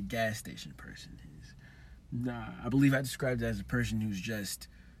in on what a gas station person is, I believe I described it as a person who's just,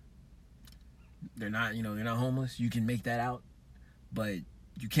 they're not homeless. You can make that out, but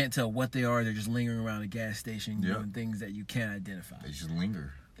you can't tell what they are. They're just lingering around a gas station doing things that you can't identify. They just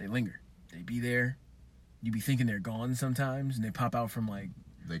linger. they linger. They be there. You be thinking they're gone sometimes, and they pop out from like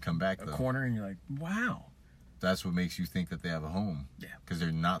They come back a though. corner, and you're like, wow. That's what makes you think that they have a home. Yeah. Because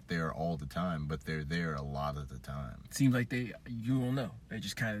they're not there all the time, but they're there a lot of the time. It seems like you don't know. They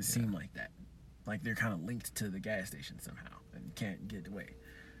just kind of seem like that. Like they're kind of linked to the gas station somehow and can't get away.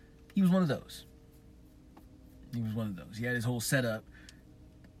 He was one of those. He had his whole setup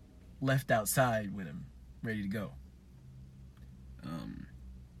left outside with him, ready to go.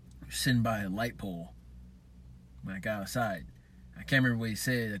 Sitting by a light pole when I got outside. I can't remember what he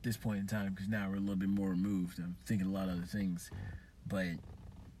said at this point in time because now we're a little bit more removed. I'm thinking a lot of other things. But,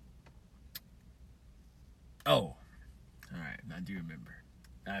 all right, I do remember.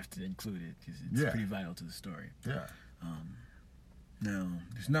 I have to include it because it's pretty vital to the story. Yeah. No,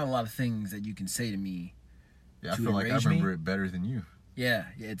 there's not a lot of things that you can say to me. Yeah, I feel like I remember it better than you. Yeah,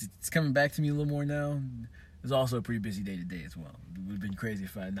 it's coming back to me a little more now. It's also a pretty busy day today as well. It would have been crazy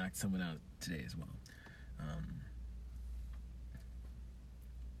if I had knocked someone out today as well.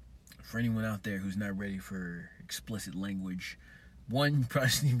 For anyone out there who's not ready for explicit language, one, you probably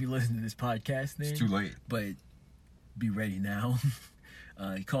shouldn't be listening to this podcast then. It's too late. But be ready now.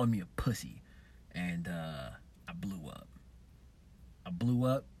 He called me a pussy, and I blew up. I blew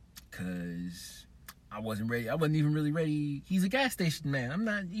up because I wasn't ready. I wasn't even really ready. He's a gas station man. I'm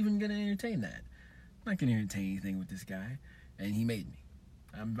not even going to entertain that. I'm not going to entertain anything with this guy. And he made me.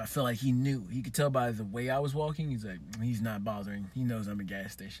 I feel like he knew. He could tell by the way I was walking. He's like, he's not bothering. He knows I'm a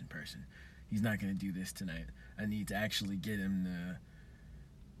gas station person. He's not going to do this tonight. I need to actually get him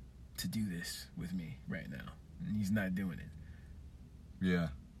to do this with me right now. And he's not doing it. Yeah.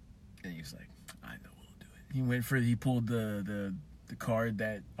 And he was like, I know we'll do it. He pulled the card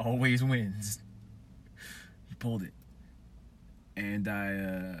that always wins. He pulled it. And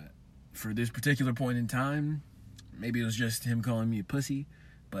I, for this particular point in time, maybe it was just him calling me a pussy,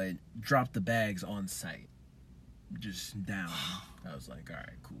 but dropped the bags on site. Just down. I was like, all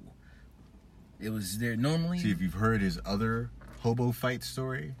right, cool. It was there normally. See, if you've heard his other hobo fight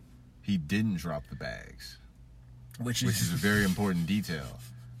story, he didn't drop the bags. Which is a very important detail.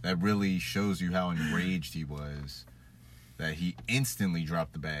 That really shows you how enraged he was. That he instantly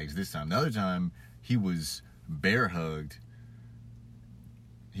dropped the bags this time. The other time, he was bear hugged.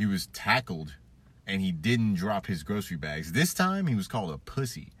 He was tackled. And he didn't drop his grocery bags. This time, he was called a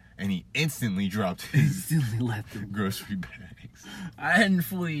pussy. And he instantly dropped his grocery bags. I hadn't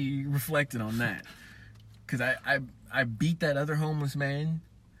fully reflected on that. Because I beat that other homeless man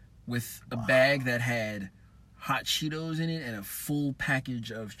with a bag that had hot Cheetos in it and a full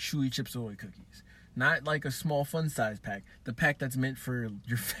package of Chewy Chips Ahoy cookies. Not like a small fun size pack. The pack that's meant for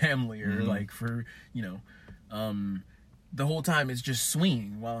your family or like for, the whole time it's just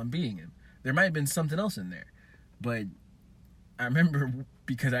swinging while I'm beating him. There might have been something else in there. But I remember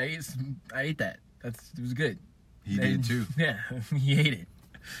because I ate that. It was good. He did too. Yeah, he ate it.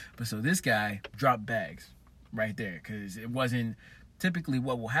 But so this guy dropped bags right there because it wasn't typically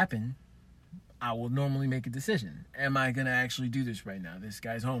what will happen. I will normally make a decision. Am I going to actually do this right now? This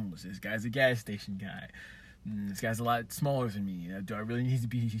guy's homeless. This guy's a gas station guy. This guy's a lot smaller than me. Do I really need to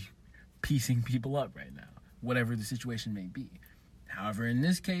be piecing people up right now? Whatever the situation may be. However, in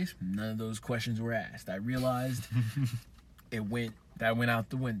this case, none of those questions were asked. I realized that went out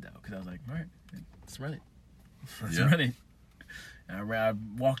the window because I was like, all right, let's run it. Let's run it. And I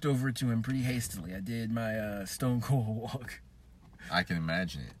walked over to him pretty hastily. I did my Stone Cold walk. I can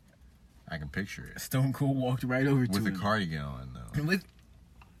imagine it. I can picture it. Stone Cold walked right over to him. With a cardigan on, though. With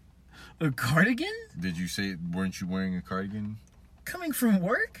a cardigan? Did you say, weren't you wearing a cardigan? Coming from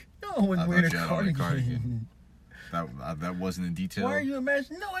work? No, I wasn't wearing a cardigan. That wasn't a detail? Why are you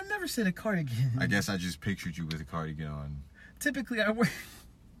imagining? No, I never said a cardigan. I guess I just pictured you with a cardigan on. Typically, I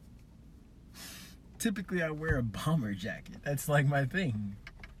wear a bomber jacket. That's like my thing.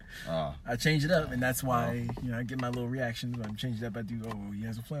 I change it up, and that's why I get my little reactions when I'm changing it up. I do, he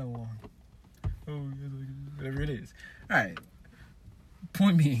has a flannel on. Oh, whatever it is. All right.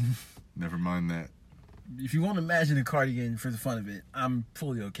 Point being. Never mind that. If you want to imagine a cardigan for the fun of it, I'm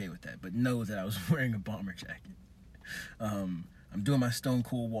fully okay with that. But know that I was wearing a bomber jacket. I'm doing my Stone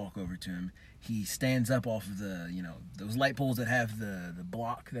Cold walk over to him. He stands up off of the, those light poles that have the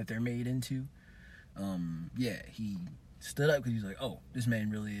block that they're made into. He stood up because he was like, oh, this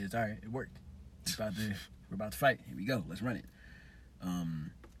man really is, all right, it worked. We're about to fight. Here we go. Let's run it.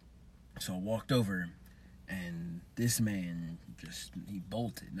 So I walked over, and this man he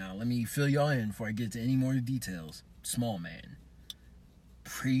bolted. Now, let me fill y'all in before I get to any more details. Small man.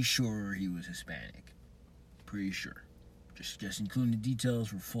 Pretty sure he was Hispanic. Pretty sure. Just including the details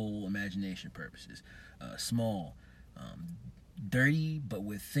for full imagination purposes. Small. dirty, but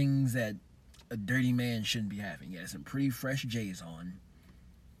with things that a dirty man shouldn't be having. He had some pretty fresh J's on.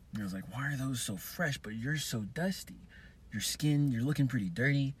 And I was like, why are those so fresh, but you're so dusty? Your skin, you're looking pretty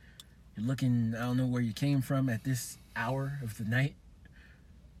dirty. You're looking, I don't know where you came from at this hour of the night.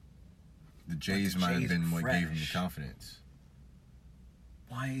 The J's might have been what gave him the confidence.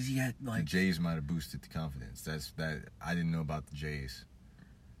 Why is he at, like... The J's might have boosted the confidence. I didn't know about the J's.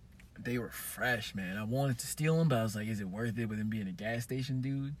 They were fresh, man. I wanted to steal them, but I was like, is it worth it with him being a gas station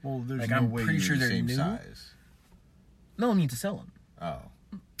dude? Well, there's like, no I'm way pretty you're sure the they're same new. size. No need to sell them.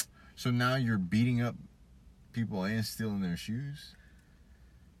 Oh. So now you're beating up people and stealing their shoes?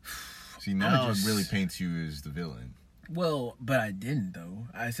 See, now it really paints you as the villain. Well, but I didn't, though.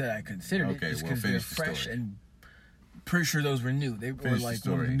 I said I considered it just because they're fresh and pretty sure those were new. They were like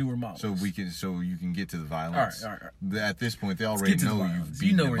one of the newer models. So you can get to the violence. All right. At this point, they already know you've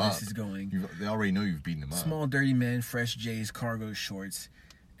beaten them up. You know where this is going. They already know you've beaten them up. Small dirty man, fresh J's, cargo shorts,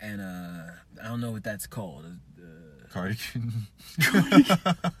 and I don't know what that's called. Cardigan.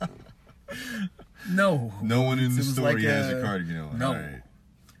 No. No one in the story has a cardigan on. No. Right.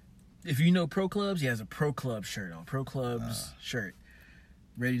 If you know Pro Clubs, he has a Pro Club shirt on. Pro Clubs shirt.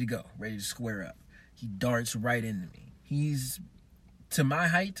 Ready to go. Ready to square up. He darts right into me. He's, to my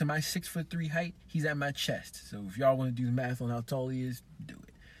height, to my 6'3" height, he's at my chest. So if y'all want to do the math on how tall he is, do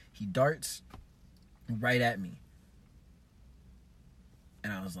it. He darts right at me.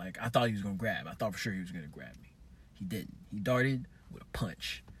 And I was like, I thought he was going to grab. I thought for sure he was going to grab me. He didn't. He darted with a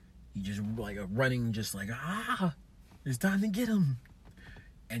punch. He just like a running, just like, it's time to get him.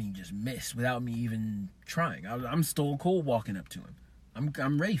 And he just missed without me even trying. I'm stone cold walking up to him.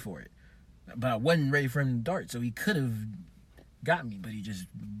 I'm ready for it. But I wasn't ready for him to dart, so he could have got me, but he just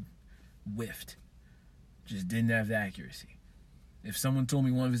whiffed. Just didn't have the accuracy. If someone told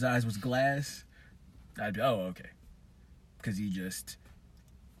me one of his eyes was glass, I'd be, oh, okay. Because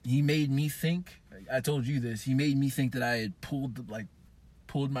he made me think, I told you this, he made me think that I had pulled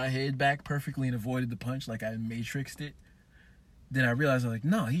my head back perfectly and avoided the punch like I matrixed it. Then I realized, I was like,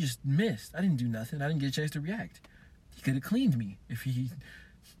 no, he just missed. I didn't do nothing. I didn't get a chance to react. He could have cleaned me if he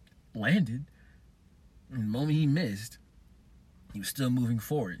landed. And the moment he missed, he was still moving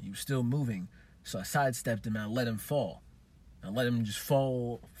forward. He was still moving. So I sidestepped him and I let him fall. I let him just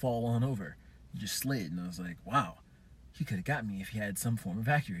fall on over. He just slid. And I was like, wow, he could have got me if he had some form of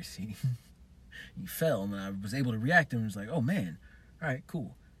accuracy. He fell and I was able to react and was like, oh man, all right,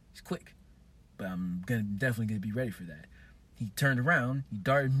 cool. He's quick. But I'm definitely going to be ready for that. He turned around, he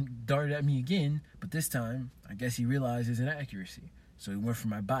darted at me again, but this time, I guess he realized his inaccuracy. So he went for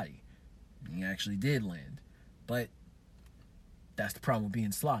my body. He actually did land. But that's the problem with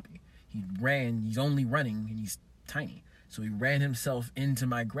being sloppy. He's only running, and he's tiny. So he ran himself into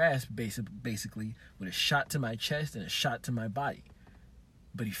my grasp, basically, with a shot to my chest and a shot to my body.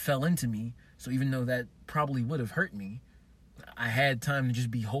 But he fell into me, so even though that probably would have hurt me, I had time to just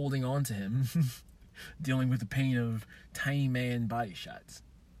be holding on to him. Dealing with the pain of tiny man body shots.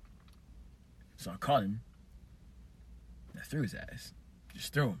 So I caught him. I threw his ass.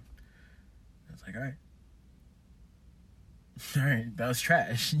 Just threw him. I was like, all right, that was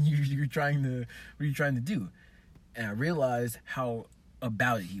trash. You're trying to, what are you trying to do? And I realized how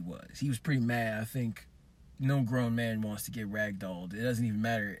about it he was. He was pretty mad. I think no grown man wants to get ragdolled. It doesn't even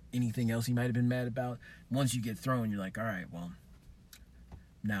matter anything else he might have been mad about. Once you get thrown, you're like, all right, well,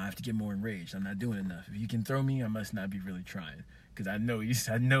 now I have to get more enraged. I'm not doing enough. If you can throw me, I must not be really trying. Because I know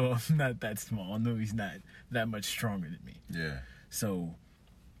I'm not that small. I know he's not that much stronger than me. Yeah. So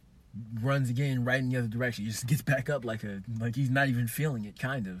runs again right in the other direction. He just gets back up like he's not even feeling it,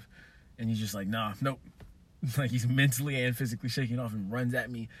 kind of. And he's just like, nah, nope. Like he's mentally and physically shaking off and runs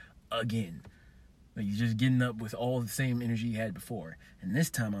at me again. Like he's just getting up with all the same energy he had before. And this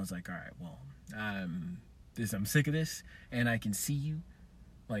time I was like, all right, well, I'm sick of this, and I can see you.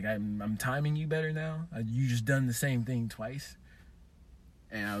 Like, I'm timing you better now. You just done the same thing twice.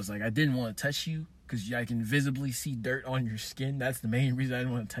 And I was like, I didn't want to touch you because I can visibly see dirt on your skin. That's the main reason I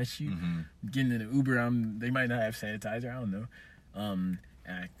didn't want to touch you. Mm-hmm. Getting in an Uber, they might not have sanitizer. I don't know. And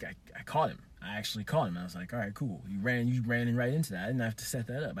I caught him. I actually caught him. I was like, all right, cool. You ran right into that. I didn't have to set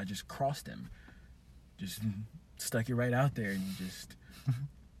that up. I just crossed him. Just stuck it right out there, and he just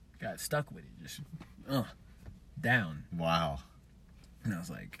got stuck with it. Just, down. Wow. And I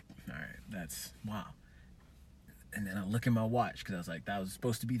was like, all right, that's, wow. And then I look at my watch because I was like, that was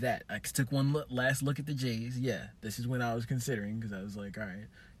supposed to be that. I took one last look at the J's. Yeah, this is when I was considering because I was like, all right,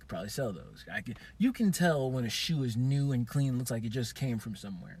 I could probably sell those. You can tell when a shoe is new and clean, looks like it just came from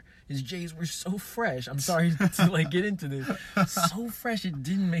somewhere. His J's were so fresh. I'm sorry to like get into this. So fresh, it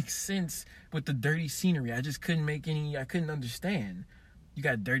didn't make sense with the dirty scenery. I just couldn't I couldn't understand. You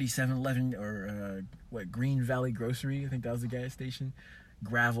got dirty 7-Eleven or Green Valley Grocery, I think that was the gas station.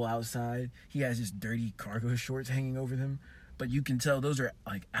 Gravel outside. He has his dirty cargo shorts hanging over them. But you can tell those are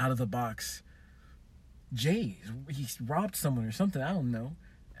like out of the box J's. He robbed someone or something, I don't know.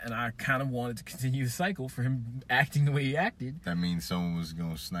 And I kind of wanted to continue the cycle for him acting the way he acted. That means someone was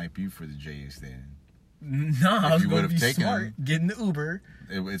going to snipe you for the J's then. Nah, I was going to be smart. Get in the Uber.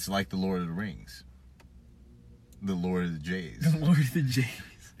 It's like the Lord of the Rings. The Lord of the J's. The Lord of the J's.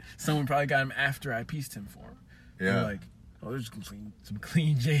 Someone probably got him after I pieced him for him. Yeah. They're like, oh, there's some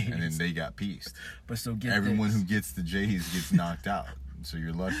clean J's. And then they got pieced. But so everyone who gets the J's gets knocked out. So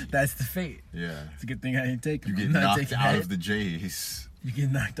you're lucky. That's the fate. Yeah. It's a good thing I didn't take them. You get knocked out of the J's. You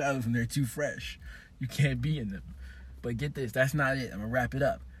get knocked out of them. They're too fresh. You can't be in them. But get this. That's not it. I'm going to wrap it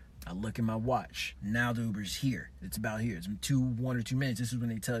up. I look at my watch. Now the Uber's here. It's about here. It's 1 or 2 minutes. This is when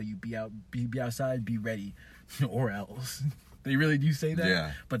they tell you, be outside, be ready, or else. They really do say that?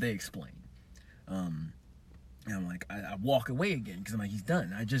 Yeah. But they explain. And I'm like, I walk away again because I'm like, he's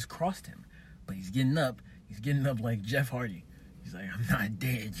done. I just crossed him. But he's getting up. He's getting up like Jeff Hardy. He's like, I'm not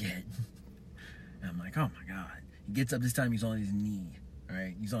dead yet. And I'm like, oh my God. He gets up this time. He's on his knee. All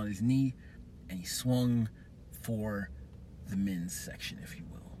right. He's on his knee and he swung for the men's section, if you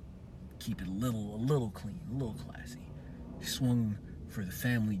will. Keep it a little clean, a little classy. He swung for the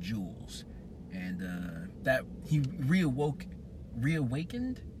family jewels. And that he reawakened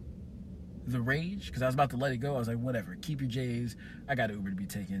the rage because I was about to let it go. I was like, whatever, keep your J's. I got Uber to be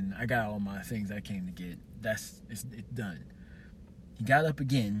taken. I got all my things I came to get. It's done. He got up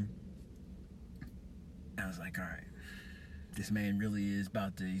again. I was like, all right, this man really is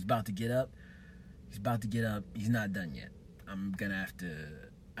he's about to get up. He's about to get up. He's not done yet. I'm gonna have to.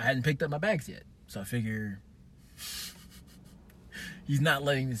 I hadn't picked up my bags yet, so I figure he's not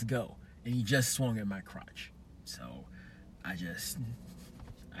letting this go. And he just swung at my crotch. So I just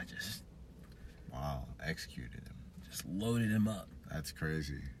wow, executed him. Just loaded him up. That's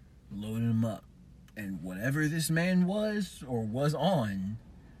crazy. Loaded him up. And whatever this man was or was on,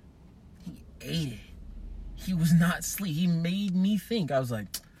 he ate it. He was not asleep. He made me think. I was like,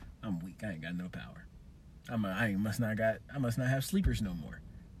 I'm weak. I ain't got no power. I must not have sleepers no more.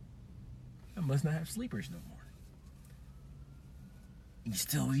 I must not have sleepers no more.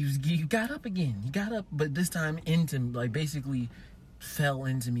 He got up again. He got up, but this time basically fell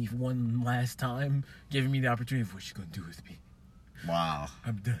into me one last time, giving me the opportunity of what you gonna do with me. Wow.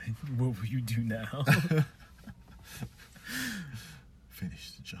 I'm done. What will you do now?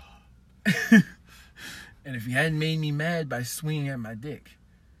 Finish the job. And if he hadn't made me mad by swinging at my dick,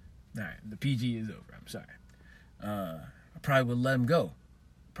 all right, the PG is over. I'm sorry. I probably would let him go.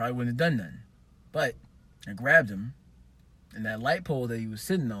 Probably wouldn't have done nothing. But I grabbed him, and that light pole that he was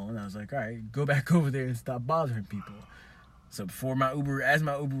sitting on, I was like, all right, go back over there and stop bothering people. So as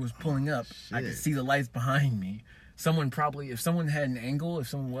my Uber was pulling up, I could see the lights behind me. If someone had an angle, if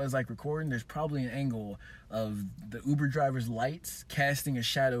someone was like recording, there's probably an angle of the Uber driver's lights casting a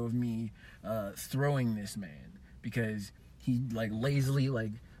shadow of me throwing this man, because he like lazily,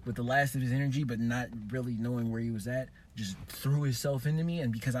 like with the last of his energy, but not really knowing where he was at, just threw himself into me.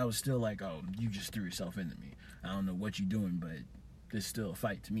 And because I was still like, oh, you just threw yourself into me. I don't know what you're doing, but it's still a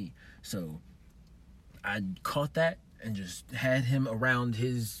fight to me. So I caught that and just had him around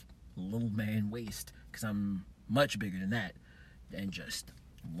his little man waist, because I'm much bigger than that, and just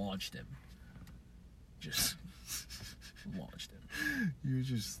launched him. Just launched him. You were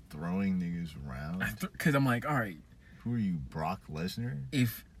just throwing niggas around? Because I'm like, all right. Who are you, Brock Lesnar?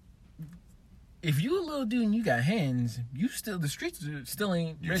 If you a little dude and you got hands, the streets still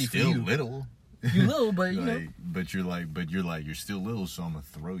ain't ready for you. You're still little. You little, but you know. But you're still little, so I'm gonna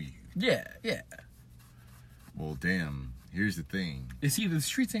throw you. Yeah. Well, damn. Here's the thing. It's either the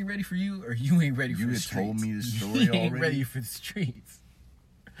streets ain't ready for you, or you ain't ready for the streets. You had told me the story you already. Ain't ready for the streets.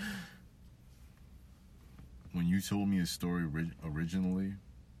 When you told me a story originally,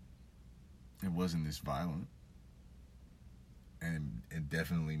 it wasn't this violent. And it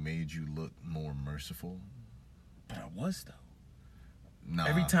definitely made you look more merciful. But I was, though. Nah.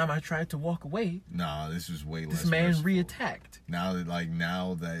 Every time I tried to walk away, this was way less this man merciful. reattacked. Now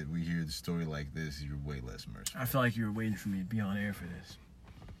that we hear the story like this, you're way less merciful. I feel like you were waiting for me to be on air for this.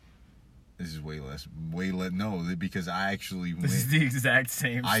 This is way less. No, because I actually This is the exact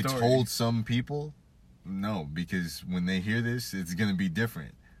same story. I told some people, no, because when they hear this, it's going to be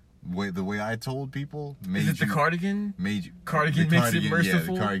different. The way I told people Is it the cardigan? Made you, Cardigan makes it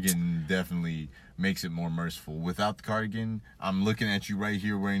merciful? Yeah, the cardigan definitely makes it more merciful. Without the cardigan, I'm looking at you right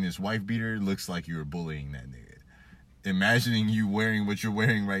here wearing this wife beater. It looks like you were bullying that nigga. Imagining you wearing what you're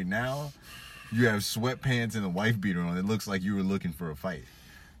wearing right now, you have sweatpants and a wife beater on. It looks like you were looking for a fight.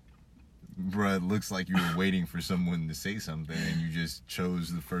 Bruh, it looks like you were waiting for someone to say something and you just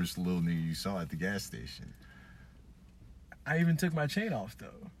chose the first little nigga you saw at the gas station. I even took my chain off,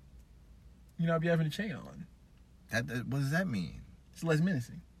 though. You know, I'd be having a chain on. What does that mean? It's less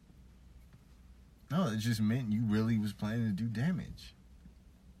menacing. No, it just meant you really was planning to do damage.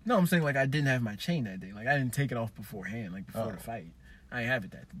 No, I'm saying, like, I didn't have my chain that day. Like, I didn't take it off beforehand, like, before the fight. I didn't have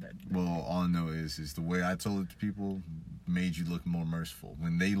it that Well, all I know is the way I told it to people made you look more merciful.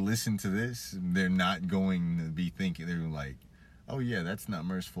 When they listen to this, they're not going to be thinking, they're like, oh, yeah, that's not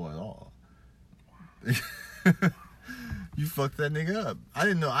merciful at all. You fucked that nigga up. I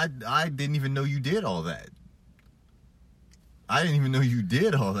didn't know. I didn't even know you did all that. I didn't even know you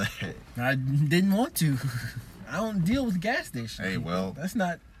did all that. I didn't want to. I don't deal with gas stations. Hey, well, that's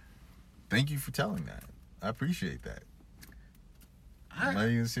not. Thank you for telling that. I appreciate that.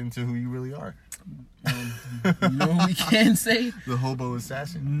 Letting us into who you really are. You know what we can say? The hobo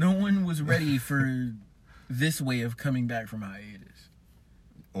assassin. No one was ready for this way of coming back from hiatus.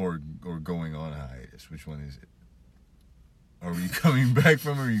 Or going on a hiatus. Which one is it? Are you coming back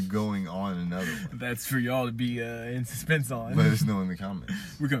from or are you going on another one? That's for y'all to be in suspense on. Let us know in the comments.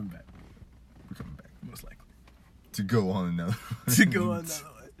 We're coming back. We're coming back. Most likely. To go on another one. To go on another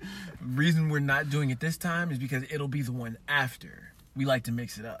one. Reason we're not doing it this time is because it'll be the one after. We like to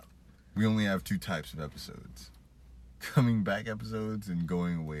mix it up. We only have 2 types of episodes. Coming back episodes and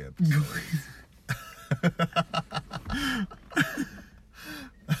going away episodes.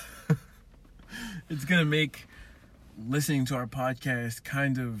 It's going to make listening to our podcast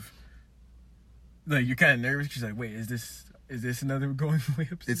kind of like you're kind of nervous because like, wait, is this another going away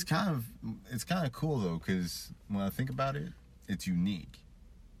episode? It's kind of cool though, because when I think about it, it's unique.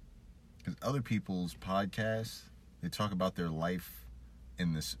 Because other people's podcasts, they talk about their life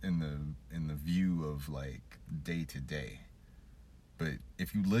in the view of like day to day. But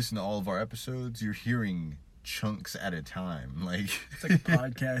if you listen to all of our episodes, you're hearing chunks at a time. Like it's like a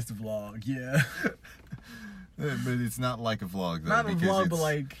podcast vlog, yeah. But it's not like a vlog though. Not a vlog, but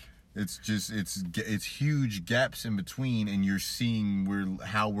like it's just it's huge gaps in between, and you're seeing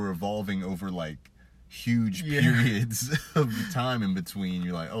how we're evolving over like huge periods of time in between.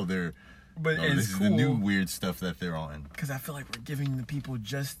 You're like, oh, but it's this cool. Is the new weird stuff that they're on. Because I feel like we're giving the people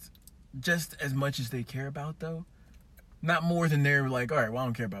just as much as they care about, though. Not more than they're like, all right, well, I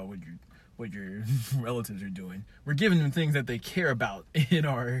don't care about what your relatives are doing. We're giving them things that they care about in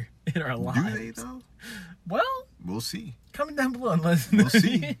our lives. Do they though? Well, we'll see. Comment down below and let us know. We'll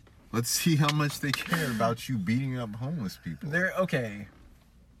see. Let's see how much they care about you beating up homeless people. They're okay.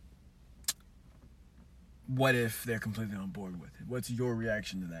 What if they're completely on board with it? What's your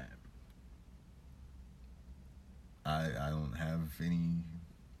reaction to that? I don't have any.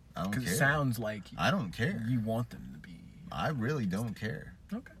 I don't care. Because it sounds like I don't care. You want them to be. I really don't care.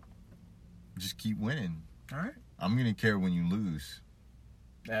 Okay. Just keep winning. All right. I'm gonna care when you lose.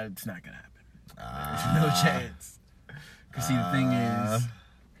 That's not gonna happen. There's no chance. Because see, the thing is,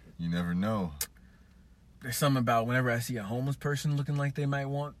 you never know. There's something about whenever I see a homeless person looking like they might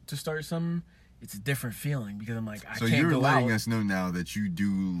want to start something, it's a different feeling because I'm like, I can't go out. So you're letting us know now that you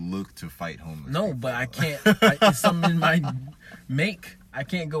do look to fight homeless No, people. but I can't. It's something in my make. I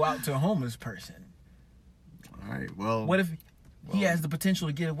can't go out to a homeless person. All right, well. What if he has the potential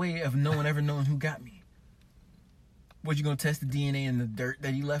to get away of no one ever knowing who got me? What, you gonna test the DNA in the dirt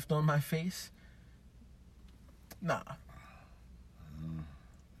that he left on my face? Nah.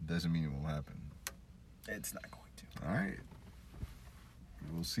 Doesn't mean it won't happen. It's not going to. All right.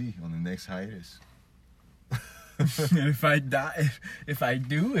 We'll see on the next hiatus. And if I die, if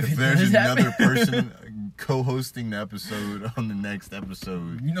there's another person co-hosting the episode on the next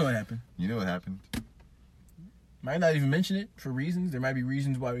episode, you know what happened. You know what happened. Might not even mention it for reasons. There might be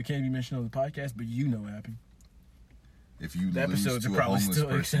reasons why we can't be mentioned on the podcast, but you know what happened. If you lose to a homeless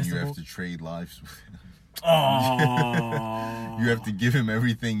person, you have to trade lives with him. Oh. You have to give him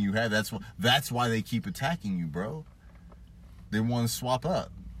everything you had. That's why they keep attacking you, bro. They want to swap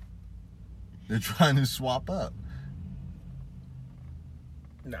up. They're trying to swap up.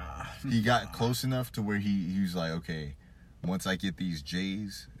 Nah. He got close enough to where he was like, okay, once I get these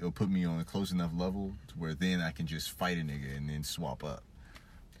J's, it'll put me on a close enough level to where then I can just fight a nigga and then swap up.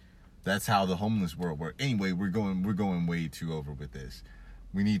 That's how the homeless world works. Anyway, we're going way too over with this.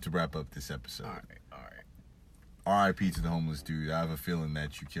 We need to wrap up this episode. All right. R.I.P. to the homeless dude. I have a feeling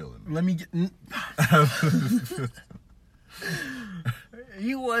that you killed him. Let me get.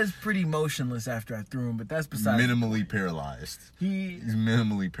 He was pretty motionless after I threw him, but that's besides. Minimally paralyzed. He's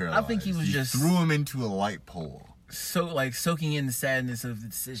minimally paralyzed. I think he was just threw him into a light pole. So like soaking in the sadness of the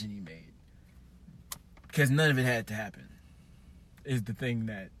decision he made, because none of it had to happen. Is the thing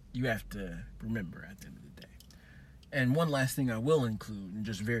that you have to remember at the end of the day. And one last thing I will include, and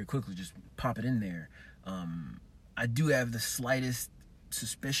just very quickly, just pop it in there. I do have the slightest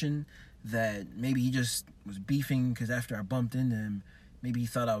suspicion that maybe he just was beefing because after I bumped into him, maybe he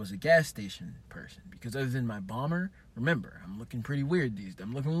thought I was a gas station person. Because other than my bomber, remember, I'm looking pretty weird these days.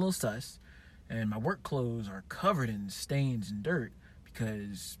 I'm looking a little sus. And my work clothes are covered in stains and dirt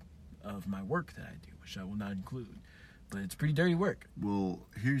because of my work that I do, which I will not include. But it's pretty dirty work. Well,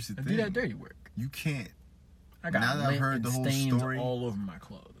 here's the thing. I do that dirty work. You can't. I got now that I've heard and the whole stains story, all over my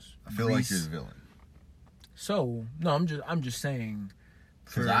clothes. I feel like you're the villain. So no, I'm just saying.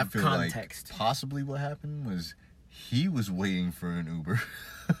 For I feel context. like possibly what happened was he was waiting for an Uber.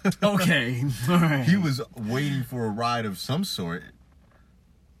 Okay, all right. He was waiting for a ride of some sort.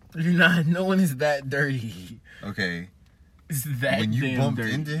 You're not. No one is that dirty. Okay. It's that when you damn bumped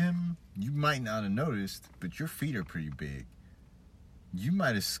dirty. into him, you might not have noticed, but your feet are pretty big. You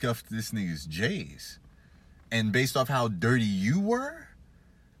might have scuffed this nigga's J's. And based off how dirty you were,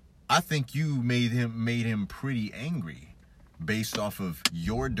 I think you made him pretty angry based off of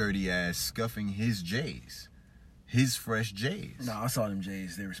your dirty ass scuffing his J's. His fresh J's. No, I saw them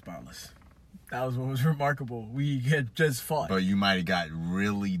J's. They were spotless. That was what was remarkable. We had just fought. But you might have got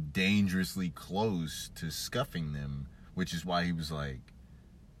really dangerously close to scuffing them, which is why he was like,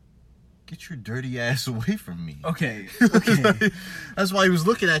 get your dirty ass away from me. Okay. That's why he was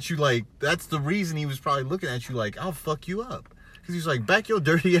looking at you like, that's the reason he was probably looking at you like, I'll fuck you up. Because he's like, back your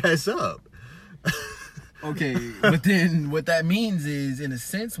dirty ass up. Okay, but then what that means is, in a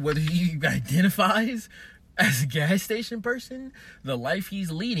sense, whether he identifies as a gas station person, the life he's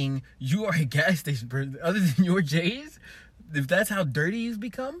leading, you are a gas station person. Other than your J's, if that's how dirty you've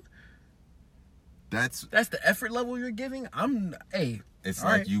become, that's the effort level you're giving. It's all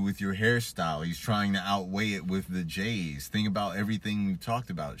like right. you with your hairstyle. He's trying to outweigh it with the J's. Think about everything we've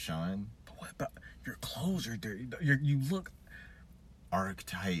talked about, Sean. But what about your clothes are dirty? You look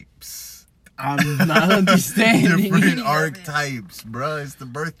archetypes. I'm not understanding. Different archetypes, bruh. It's the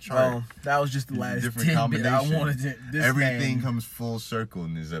birth chart. Well, that was just the last tidbit I wanted to. Everything comes full circle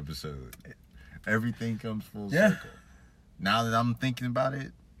in this episode. Everything comes full circle. Now that I'm thinking about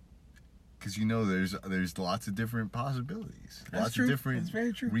it, because there's lots of different possibilities. That's lots true. of different That's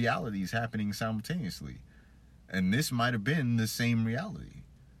very true. realities happening simultaneously. And this might have been the same reality.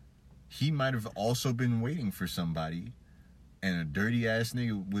 He might have also been waiting for somebody, and a dirty ass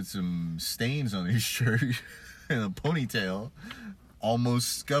nigga with some stains on his shirt and a ponytail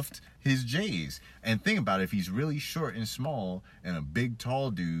almost scuffed his J's. And think about it, if he's really short and small and a big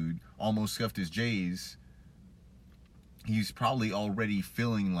tall dude almost scuffed his J's, he's probably already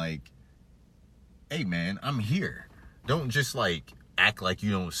feeling like, hey man, I'm here. Don't just like act like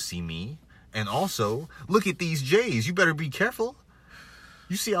you don't see me. And also, look at these J's. You better be careful.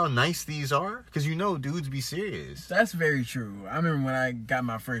 You see how nice these are? Because dudes be serious. That's very true. I remember when I got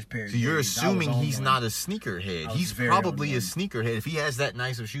my first pair of So you're J's, assuming he's not a sneakerhead. He's probably a sneakerhead. If he has that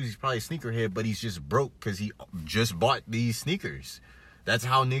nice of shoes, he's probably a sneakerhead, but he's just broke because he just bought these sneakers. That's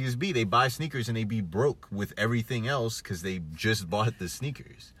how niggas be. They buy sneakers and they be broke with everything else because they just bought the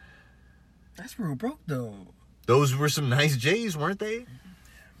sneakers. That's real broke, though. Those were some nice J's, weren't they?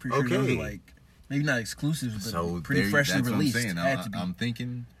 Pretty sure those were like, maybe not exclusives, but so pretty freshly released. What I'm saying. I'm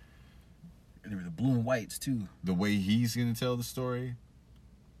thinking they were the blue and whites too. The way he's gonna tell the story,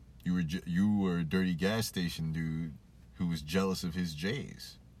 you were a dirty gas station dude who was jealous of his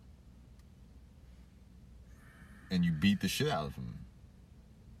J's, and you beat the shit out of him.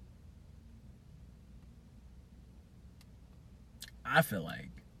 I feel like,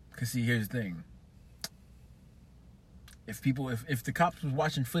 cause see, here's the thing. If the cops was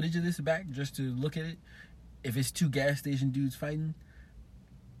watching footage of this back just to look at it, if it's two gas station dudes fighting,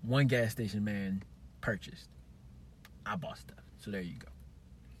 one gas station man purchased. I bought stuff. So there you go.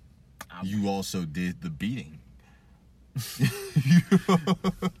 You also did the beating.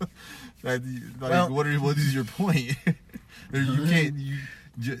 What is your point?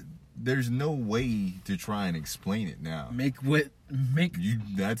 There's no way to try and explain it now. Make what you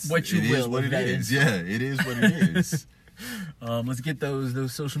will. What it is. Yeah, it is what it is. Let's get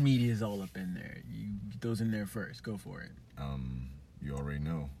those social medias all up in there. You get those in there first. Go for it. You already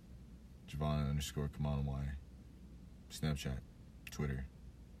know. Javon_Kamala Y. Snapchat, Twitter,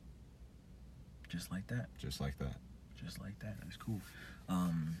 Just like that. Just like that. Just like that. That's cool.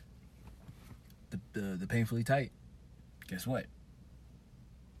 The Painfully Tight. Guess what?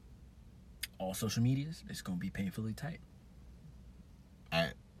 All social medias, it's gonna be Painfully Tight.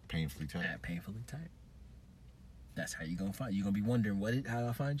 At Painfully Tight. At Painfully Tight. That's how you gonna find. You're gonna be wondering how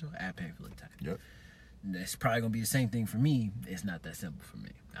I find you at Painfully Tight. Yep. It's probably gonna be the same thing for me. It's not that simple for me.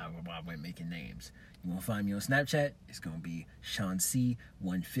 I went making names. You wanna find me on Snapchat? It's gonna be Sean C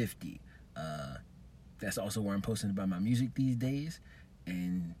 150. That's also where I'm posting about my music these days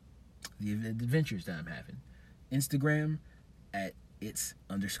and the adventures that I'm having. Instagram at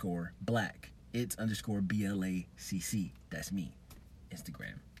it's_black. It's_BLACC. That's me.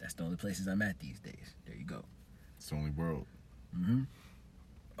 Instagram. That's the only places I'm at these days. There you go. It's the only world. Mm-hmm.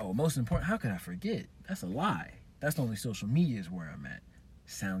 Oh, most important, how could I forget? That's a lie. That's the only social media is where I'm at.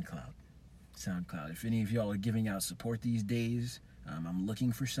 SoundCloud. If any of y'all are giving out support these days, I'm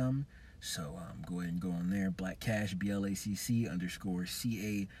looking for some. So go ahead and go on there. Black Cash,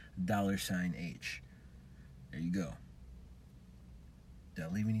 BLACC_CA $H. There you go. Did I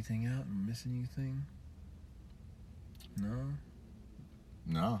leave anything out? Am I missing anything? No?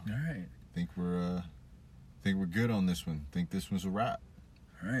 No. All right. Think we're good on this one. Think this was a wrap.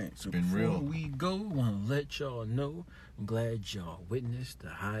 All right. So been before real. we go, I want to let y'all know I'm glad y'all witnessed the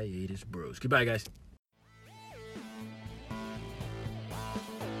Hiatus Bros. Goodbye, guys.